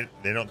didn't. They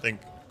don't think.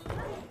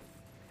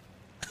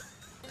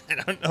 I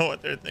don't know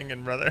what they're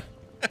thinking, brother.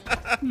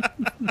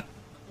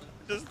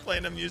 Just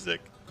playing the music.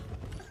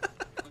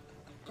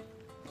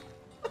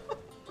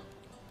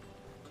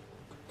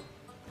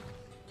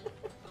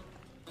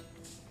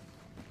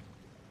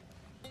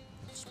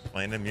 Just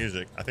playing the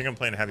music. I think I'm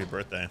playing Happy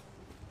Birthday.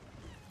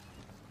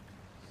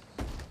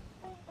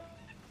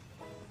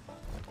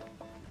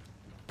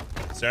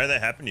 Sorry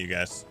that happened to you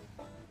guys.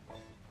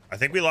 I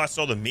think we lost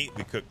all the meat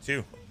we cooked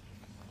too.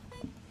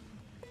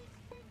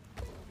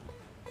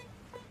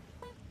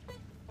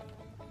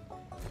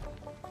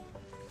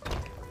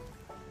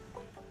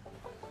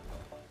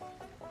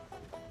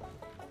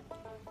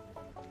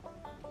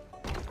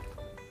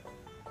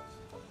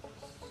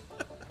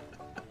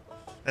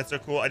 That's so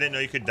cool. I didn't know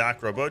you could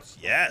dock rowboats.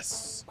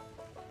 Yes.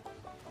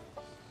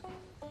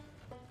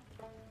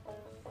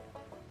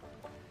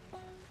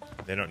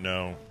 They don't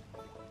know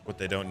what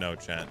they don't know,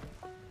 chat.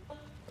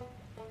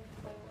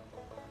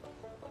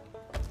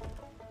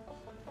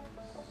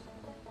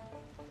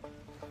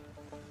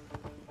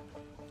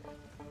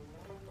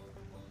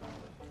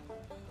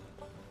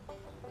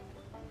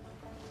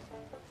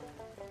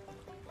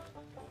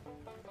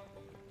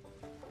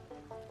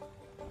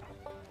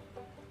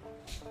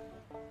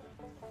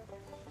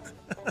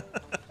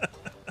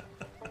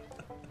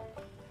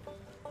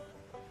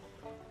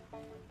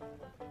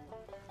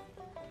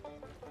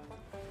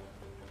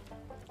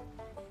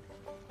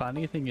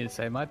 Funny thing is,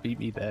 they might beat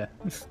me there.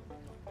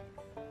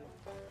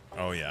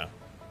 Oh yeah.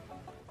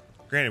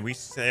 Granted, we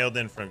sailed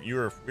in from we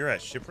were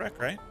at shipwreck,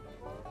 right?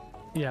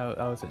 Yeah,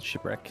 I was at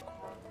shipwreck.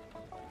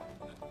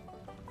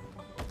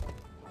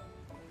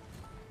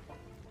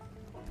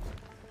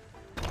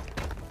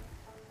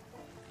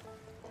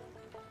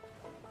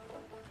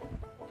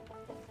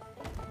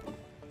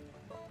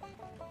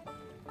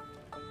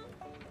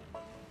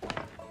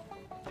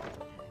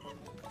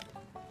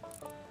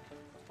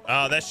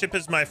 Oh, that ship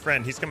is my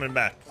friend. He's coming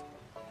back.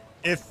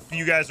 If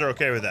you guys are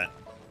okay with that.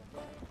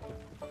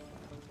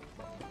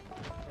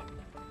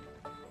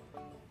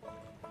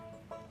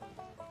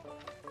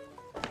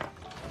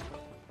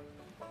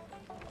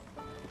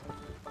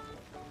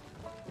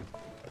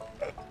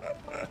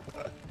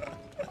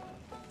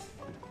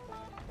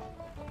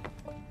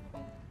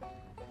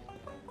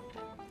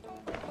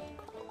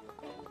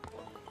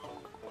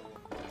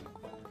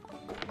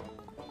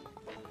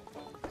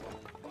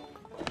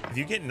 If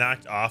you get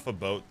knocked off a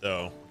boat,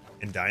 though,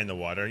 and die in the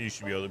water, you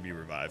should be able to be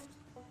revived.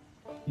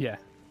 Yeah.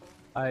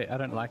 I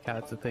don't like how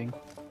it's a thing.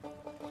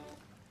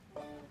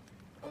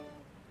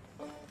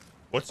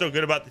 What's so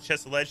good about the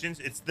Chest of Legends?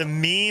 It's the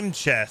meme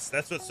chest.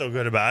 That's what's so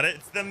good about it.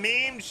 It's the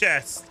meme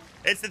chest.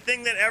 It's the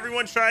thing that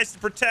everyone tries to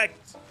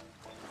protect.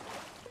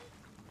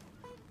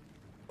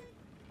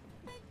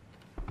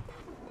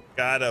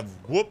 God of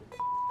whoop.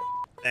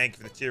 Thank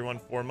you for the tier 1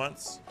 4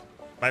 months.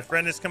 My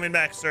friend is coming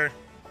back, sir.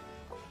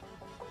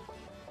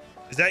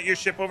 Is that your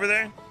ship over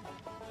there?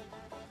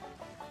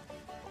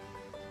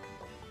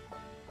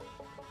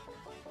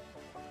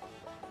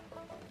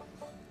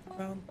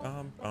 Bum,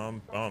 bum,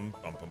 bum, bum,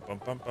 bum, bum,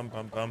 bum, bum,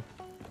 bum, bum.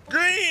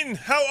 Green,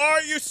 how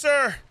are you,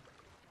 sir?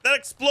 That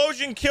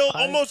explosion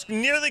almost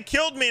nearly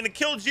killed me, and it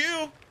killed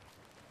you.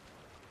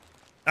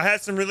 I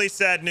had some really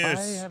sad news.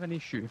 I have an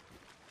issue.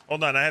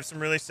 Hold on, I have some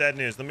really sad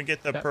news. Let me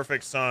get the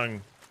perfect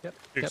song Yep.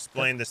 to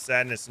explain the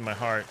sadness in my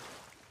heart.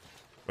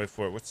 Wait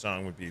for it. What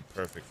song would be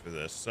perfect for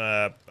this?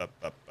 Up.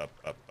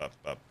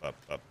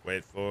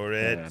 Wait for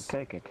it. Yeah,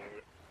 take it.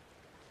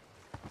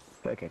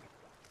 Take it.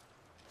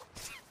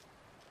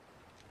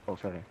 Oh,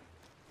 sorry.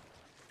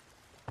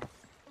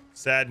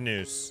 Sad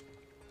news.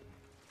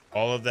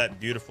 All of that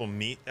beautiful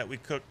meat that we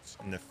cooked,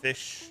 and the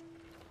fish,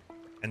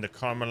 and the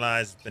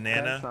caramelized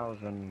banana,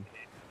 10,000.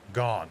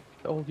 gone.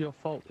 All your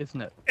fault,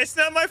 isn't it? It's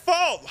not my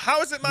fault.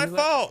 How is it my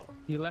fault?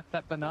 You left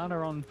that banana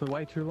on for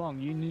way too long.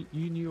 You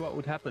knew what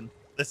would happen.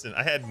 Listen,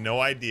 I had no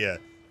idea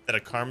that a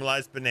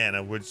caramelized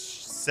banana would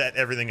set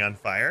everything on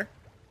fire.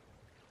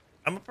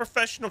 I'm a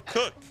professional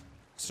cook,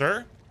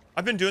 sir.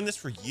 I've been doing this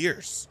for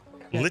years.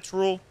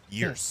 Literal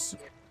years.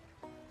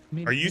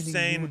 Are you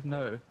saying? You would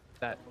know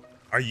that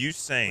Are you when you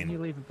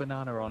saying? leave a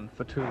banana on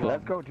for too long,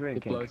 Let's go it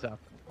drinking. blows up.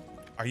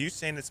 Are you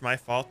saying it's my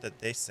fault that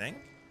they sink?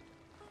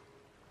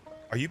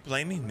 Are you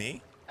blaming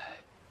me?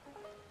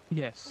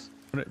 Yes.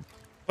 But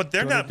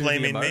they're Do you wanna not do the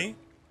blaming emote? me,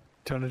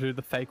 Do you want to do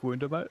the fake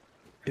wound emote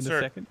in Sir.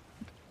 a second?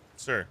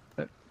 sir.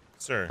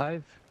 Sir,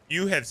 I've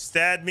you have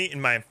stabbed me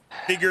in my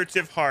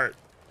figurative heart.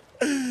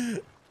 this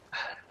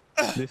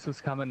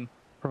was coming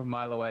from a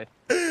mile away.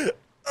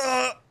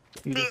 Uh,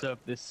 You deserve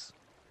this.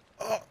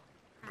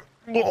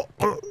 You're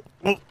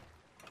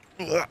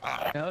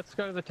Now let's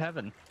go to the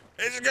tavern.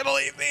 just gonna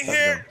leave me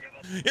here.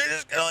 You're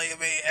just gonna leave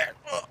me here.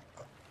 Oh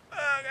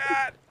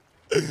God.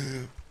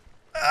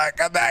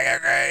 Come back here,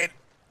 Green.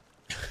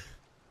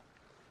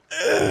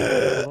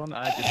 Hold on,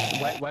 I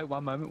just wait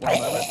one moment.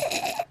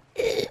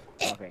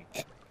 Okay.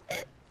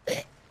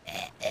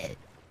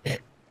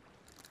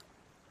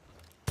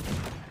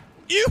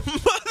 You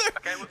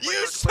mother!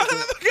 You son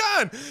of a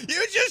gun!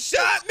 You just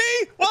shot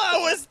me while I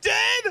was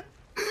dead.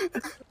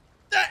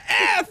 The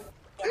F!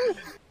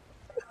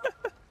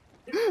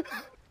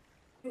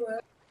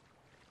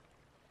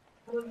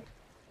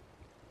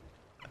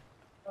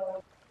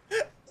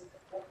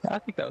 I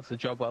think that was a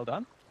job well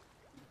done.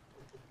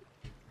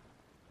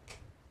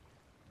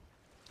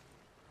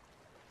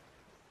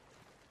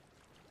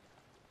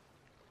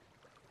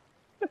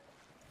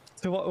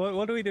 So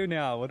what do we do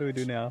now? What do we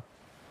do now?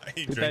 Are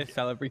you Did they drinking?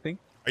 sell everything?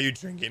 Are you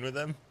drinking with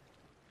them?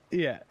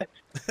 Yeah.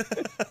 I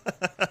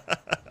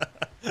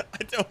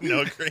don't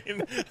know,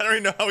 Green. I don't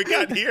even know how we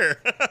got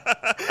here.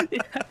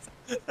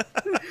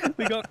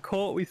 We got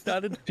caught. We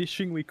started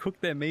fishing. We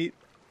cooked their meat.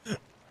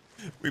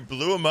 We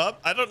blew them up.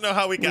 I don't know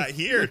how we got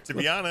here, to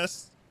be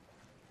honest.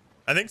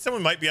 I think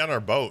someone might be on our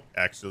boat,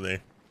 actually.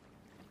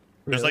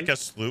 There's Really? like a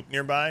sloop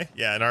nearby.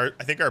 Yeah, and I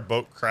think our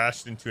boat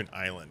crashed into an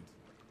island.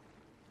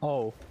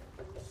 Oh.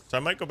 So I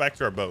might go back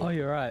to our boat. Oh,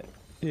 you're right.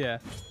 Yeah.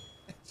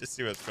 Just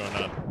see what's going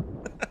on.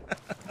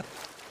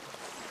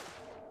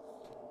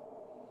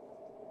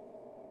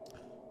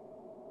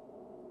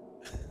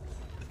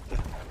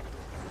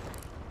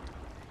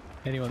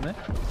 Anyone there?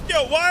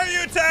 Yo, why are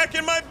you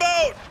attacking my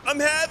boat? I'm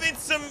having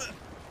some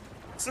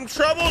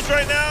troubles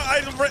right now.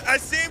 I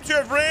seem to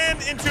have ran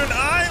into an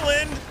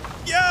island.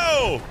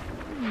 Yo!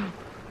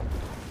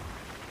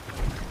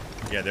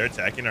 Yeah, they're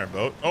attacking our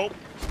boat. Oh,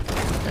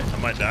 I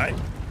might die.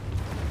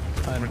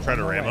 I'm gonna try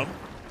to ram them.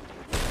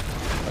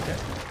 Okay.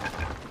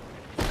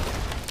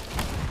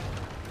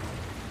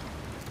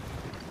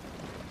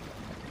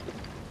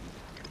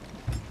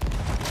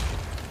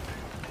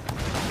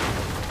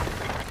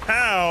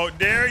 How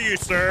dare you,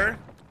 sir?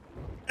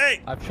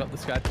 Hey! I've shot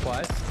this guy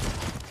twice.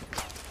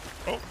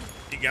 Oh,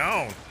 he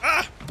gone.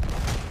 Ah!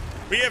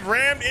 We have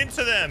rammed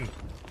into them.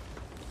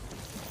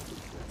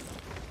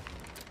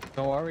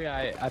 Don't worry,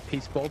 I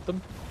peaceballed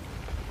them.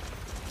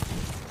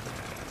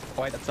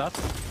 Oh, wait, that's us.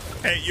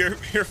 Hey, you're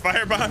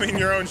firebombing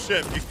your own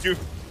ship.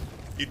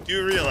 You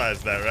do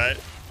realize that, right?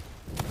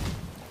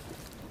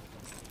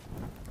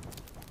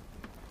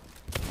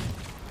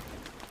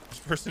 This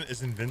person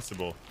is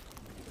invincible.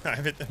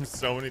 I've hit them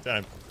so many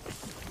times.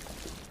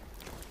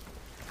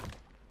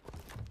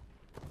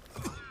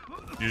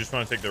 You just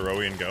want to take the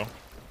rowie and go?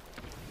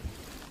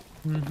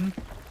 Mm-hmm.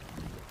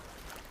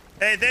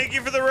 Hey, thank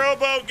you for the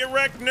rowboat. Get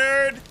wrecked,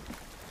 nerd.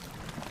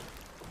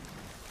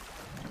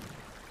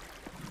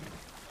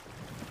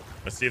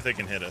 Let's see if they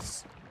can hit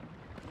us.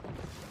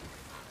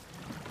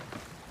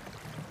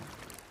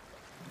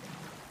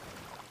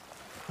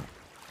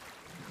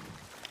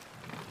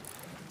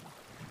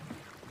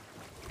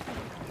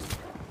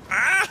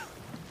 Ah!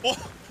 Well,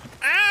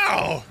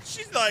 ow!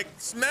 She's like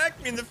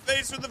smacked me in the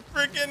face with a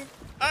freaking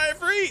eye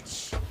of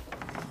reach.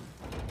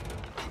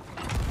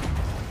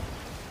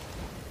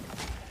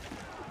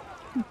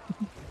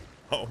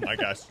 Oh my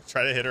gosh!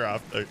 Try to hit her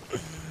off.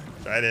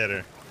 Try to hit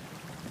her.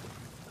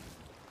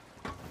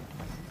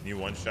 You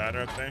one shot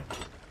her up there?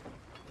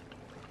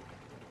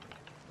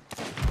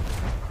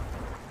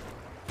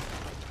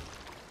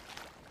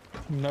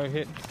 No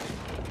hit.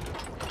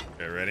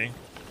 Okay, ready?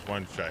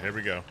 One shot. Here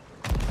we go.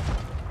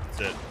 That's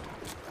it.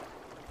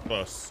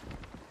 Close.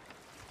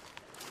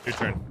 Your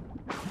turn.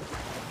 I'm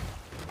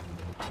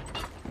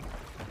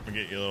gonna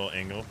get you a little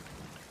angle.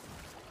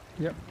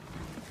 Yep.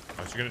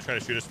 Oh, she's gonna try to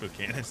shoot us with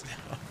cannons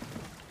now.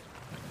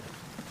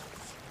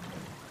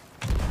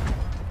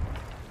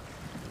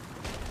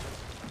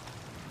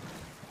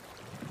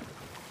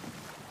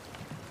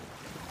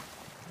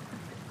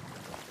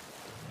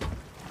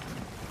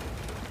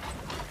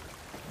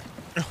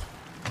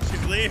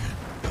 She's leaving.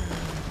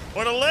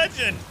 What a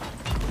legend!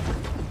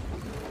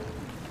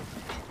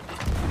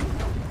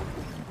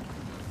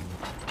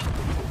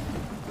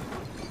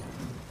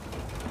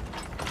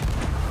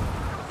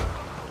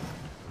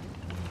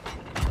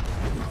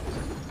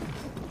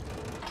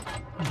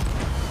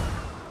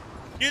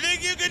 You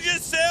think you could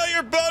just sail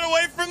your boat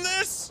away from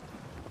this?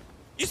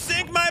 You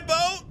sink my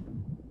boat?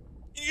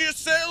 You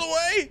just sail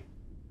away?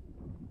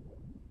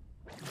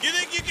 You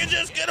think you can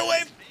just get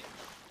away?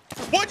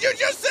 What'd you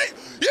just say?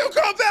 You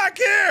come back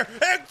here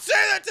and say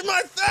that to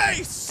my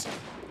face.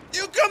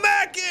 You come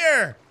back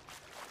here.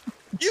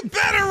 You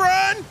better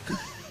run.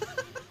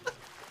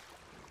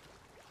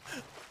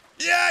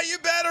 Yeah, you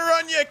better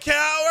run, you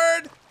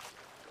coward.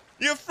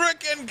 You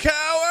freaking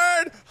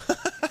coward.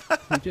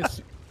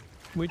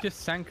 We just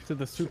sank to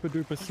the super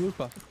duper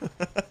slooper.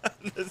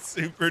 The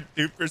super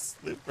duper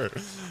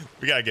slooper.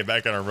 We gotta get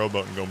back on our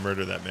rowboat and go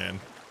murder that man.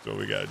 That's what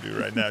we gotta do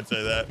right now. I'll tell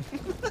you that.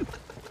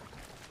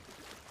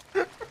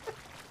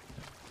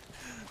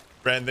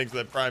 Brandon, thanks for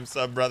that prime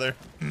sub, brother.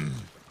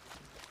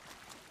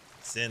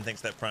 Sin,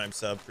 thanks for that prime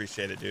sub.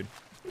 Appreciate it, dude.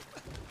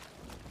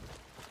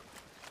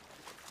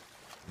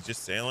 He's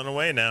just sailing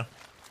away now.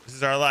 This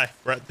is our life.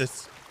 We're at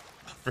this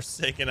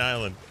forsaken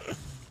island.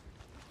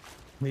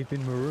 We've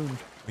been marooned.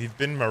 We've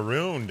been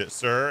marooned,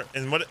 sir.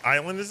 And what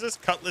island is this?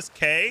 Cutlass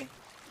K?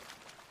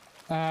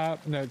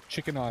 No,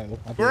 Chicken Isle.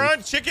 We're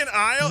on Chicken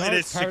Isle? No, it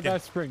is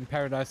Paradise Spring.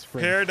 Paradise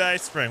Spring.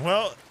 Paradise Spring.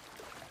 Well,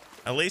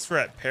 at least we're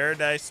at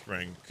Paradise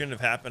Spring. Couldn't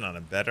have happened on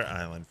a better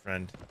island,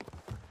 friend.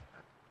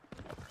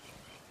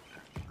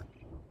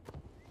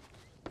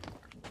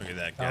 Look at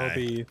that guy. I'll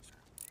be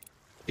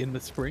in the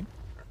spring.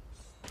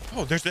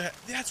 Oh, there's a.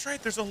 That's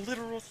right. There's a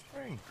literal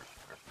spring.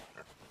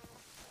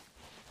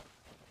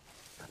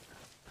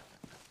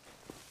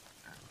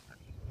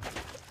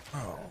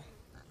 Oh,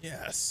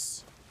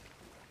 yes.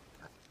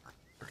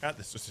 Forgot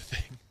this was a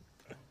thing.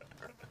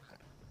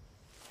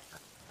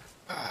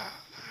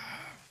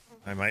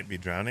 I might be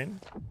drowning.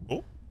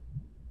 Oh.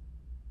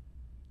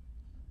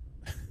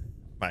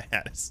 My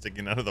hat is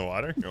sticking out of the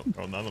water.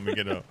 Hold on, let me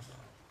get a.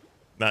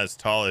 Not as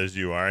tall as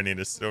you are. I need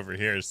to sit over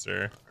here,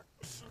 sir.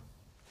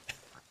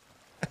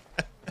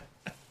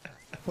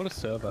 What a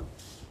server.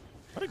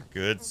 What a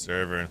good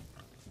server.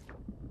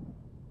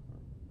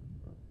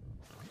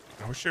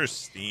 I wish there was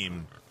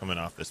steam coming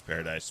off this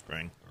Paradise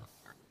Spring.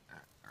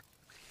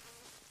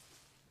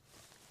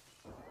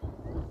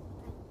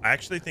 I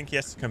actually think he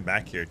has to come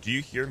back here. Do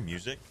you hear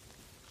music?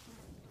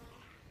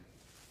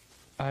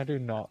 I do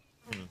not.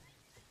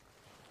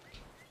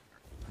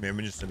 Maybe I'm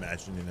just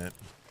imagining it.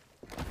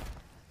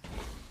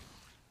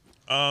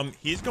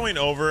 He's going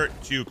over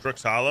to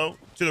Crooks Hollow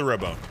to the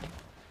rowboat.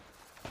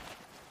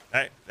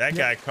 That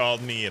guy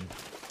called me a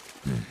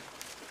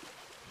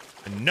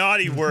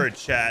naughty word,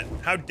 chat.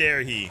 How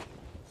dare he?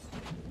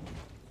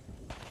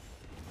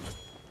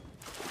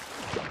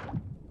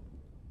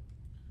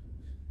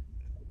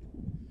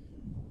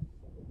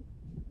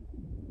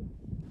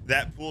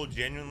 That pool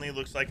genuinely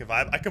looks like a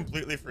vibe. I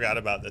completely forgot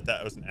about that.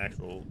 That was an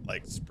actual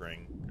like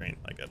spring drain,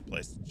 like a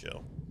place to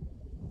chill.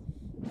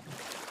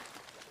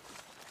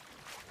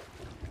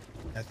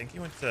 I think he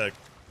went to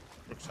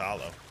Brooks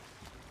Hollow.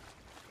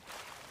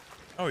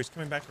 Oh, he's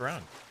coming back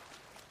around.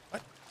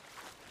 What?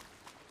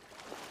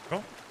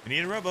 Oh, we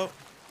need a rowboat.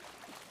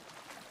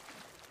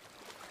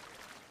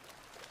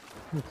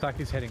 Looks like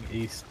he's heading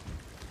east.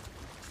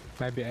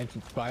 Maybe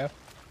Ancient Spire.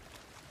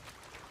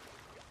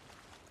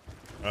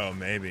 Oh,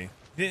 maybe.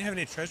 He didn't have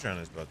any treasure on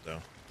his boat, though.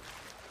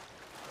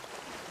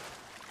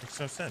 Makes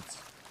no sense.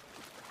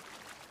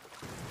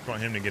 Just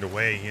want him to get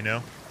away, you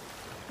know?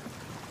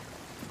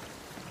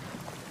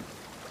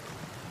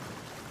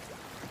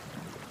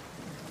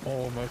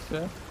 Almost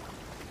there.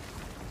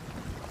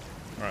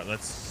 All right,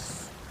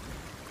 let's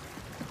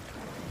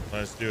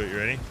do it. You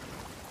ready?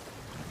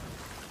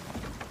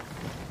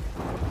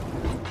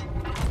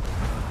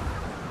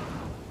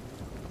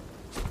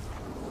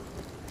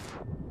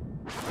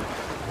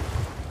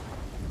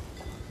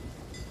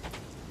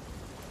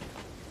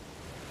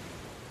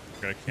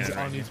 Got a He's cannon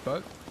right on here. his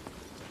boat.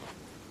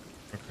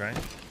 Okay.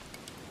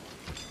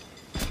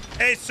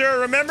 Hey,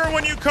 sir, remember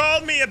when you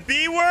called me a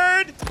B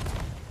word?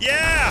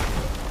 Yeah.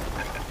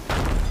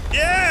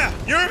 Yeah,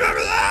 you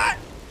remember that?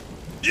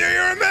 You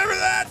remember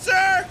that,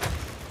 sir?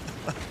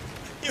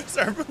 You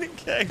start putting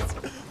kegs.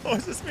 What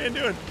is this man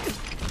doing?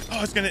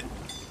 Oh, it's gonna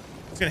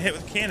hit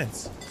with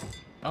cannons.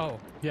 Oh,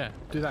 yeah,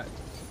 do that.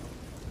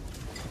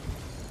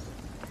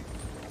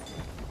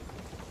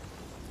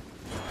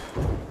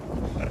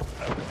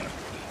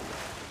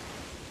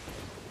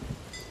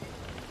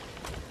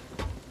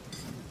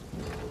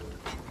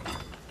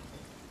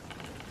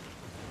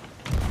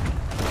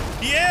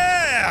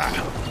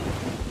 Yeah!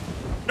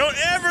 Don't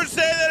ever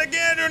say that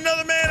again to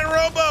another man in a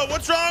rowboat.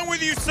 What's wrong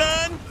with you,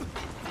 son?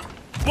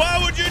 Why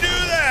would you do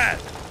that?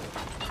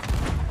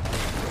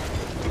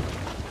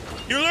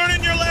 You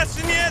learning your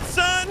lesson yet,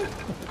 son?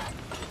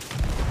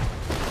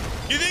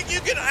 You think you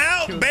can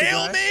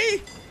out-bail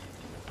me?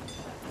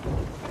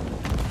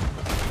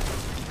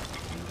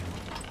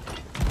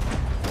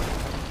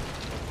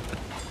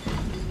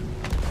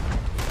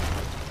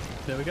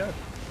 There we go.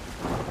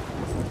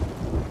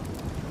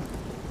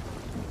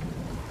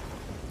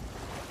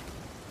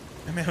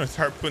 That man was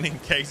harpooning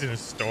kegs in a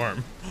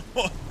storm.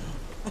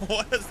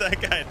 What is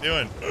that guy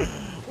doing?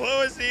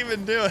 What was he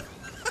even doing?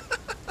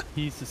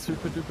 He's the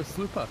super duper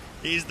slooper.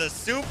 He's the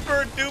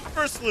super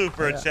duper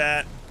slooper, Yeah.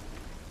 chat.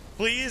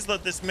 Please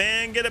let this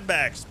man get a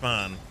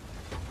backspawn.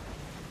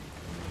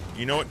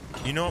 You know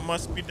what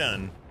must be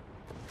done.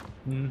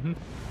 Mm-hmm.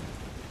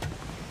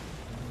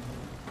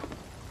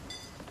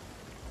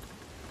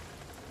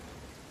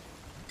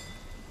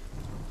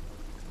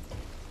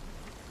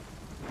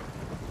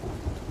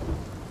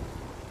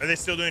 Are they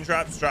still doing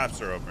drops?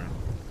 Drops are open.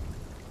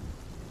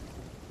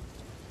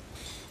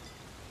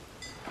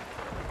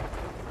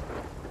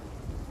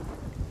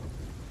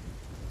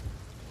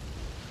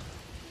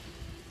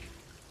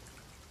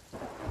 I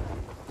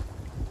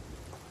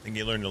think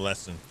you learned a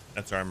lesson.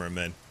 That's armor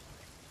mid.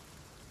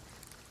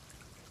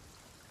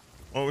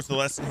 What was the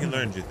lesson he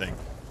learned, you think?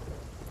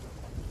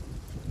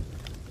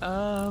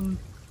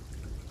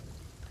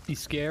 Be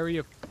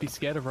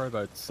scared of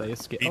robots. So you're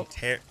scared.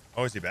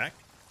 Oh, is he back?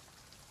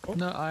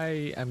 No,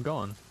 I am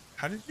gone.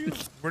 How did you?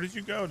 Where did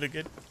you go to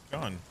get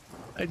gone?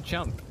 I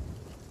jumped,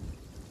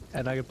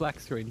 and I got black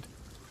screened.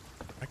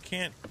 I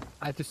can't.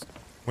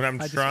 When I'm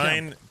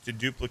trying to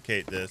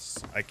duplicate this,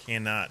 I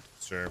cannot,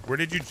 sir. Where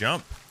did you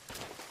jump?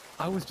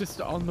 I was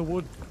just on the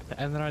wood,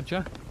 and then I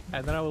jumped,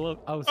 and then I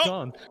was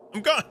gone.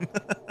 I'm gone.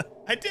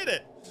 I did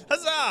it.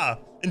 Huzzah!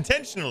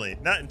 Intentionally,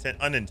 not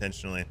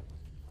unintentionally.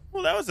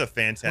 Well, that was a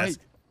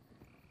fantastic.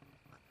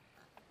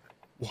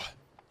 Wait. What?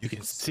 You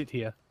can sit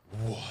here.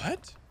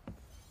 What?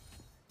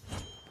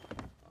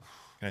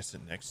 Can I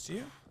sit next to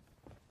you?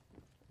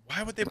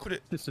 Why would they put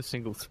it? Just a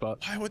single spot.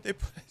 Why would they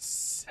put a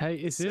Hey,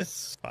 is this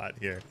spot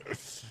here?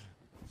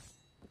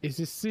 Is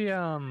this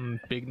the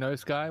big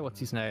nose guy? What's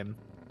his name?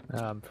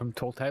 From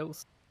Tall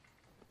Tales?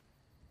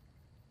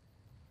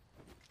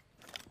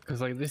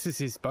 Because like this is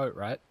his boat,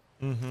 right?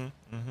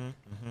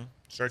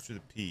 Starts with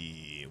a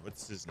P.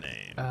 What's his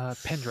name?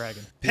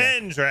 Pendragon.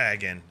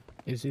 Pendragon.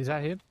 Yeah. Is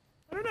that him?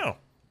 I don't know.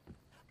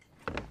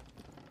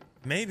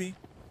 Maybe.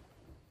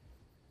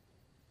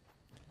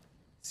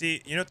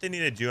 See, you know what they need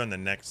to do on the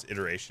next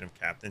iteration of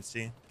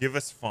captaincy? Give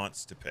us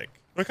fonts to pick.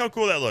 Look how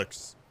cool that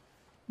looks.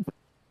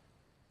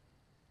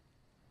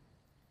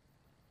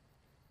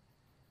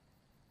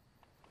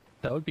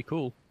 That would be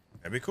cool.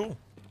 That'd be cool.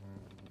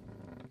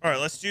 All right,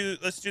 let's do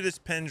this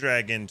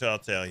Pendragon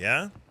Telltale,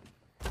 yeah?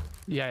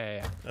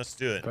 Yeah. Let's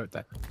do it. Vote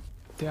that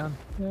down.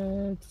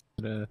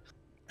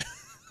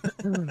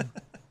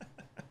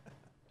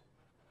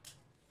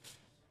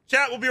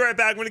 Chat, we'll be right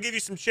back. I'm gonna give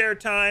you some share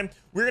time.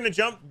 We're gonna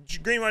jump.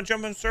 Green, want to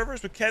jump on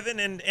servers with Kevin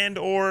and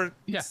or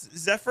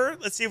Zephyr?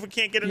 Let's see if we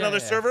can't get another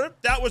server.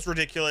 That was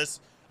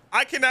ridiculous.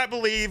 I cannot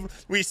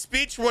believe we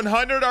speech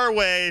 100 our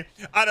way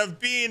out of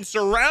being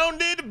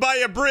surrounded by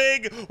a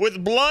brig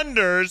with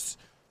blunders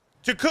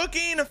to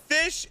cooking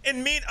fish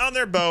and meat on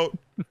their boat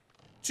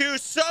to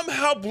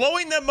somehow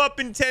blowing them up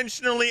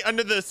intentionally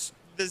under the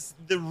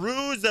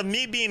ruse of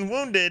me being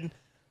wounded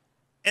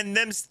and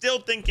them still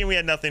thinking we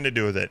had nothing to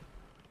do with it.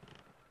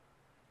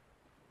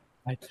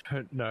 I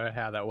don't know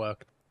how that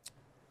worked.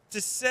 To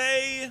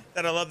say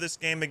that I love this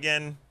game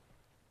again,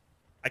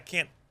 I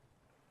can't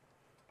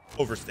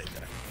overstate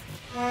that.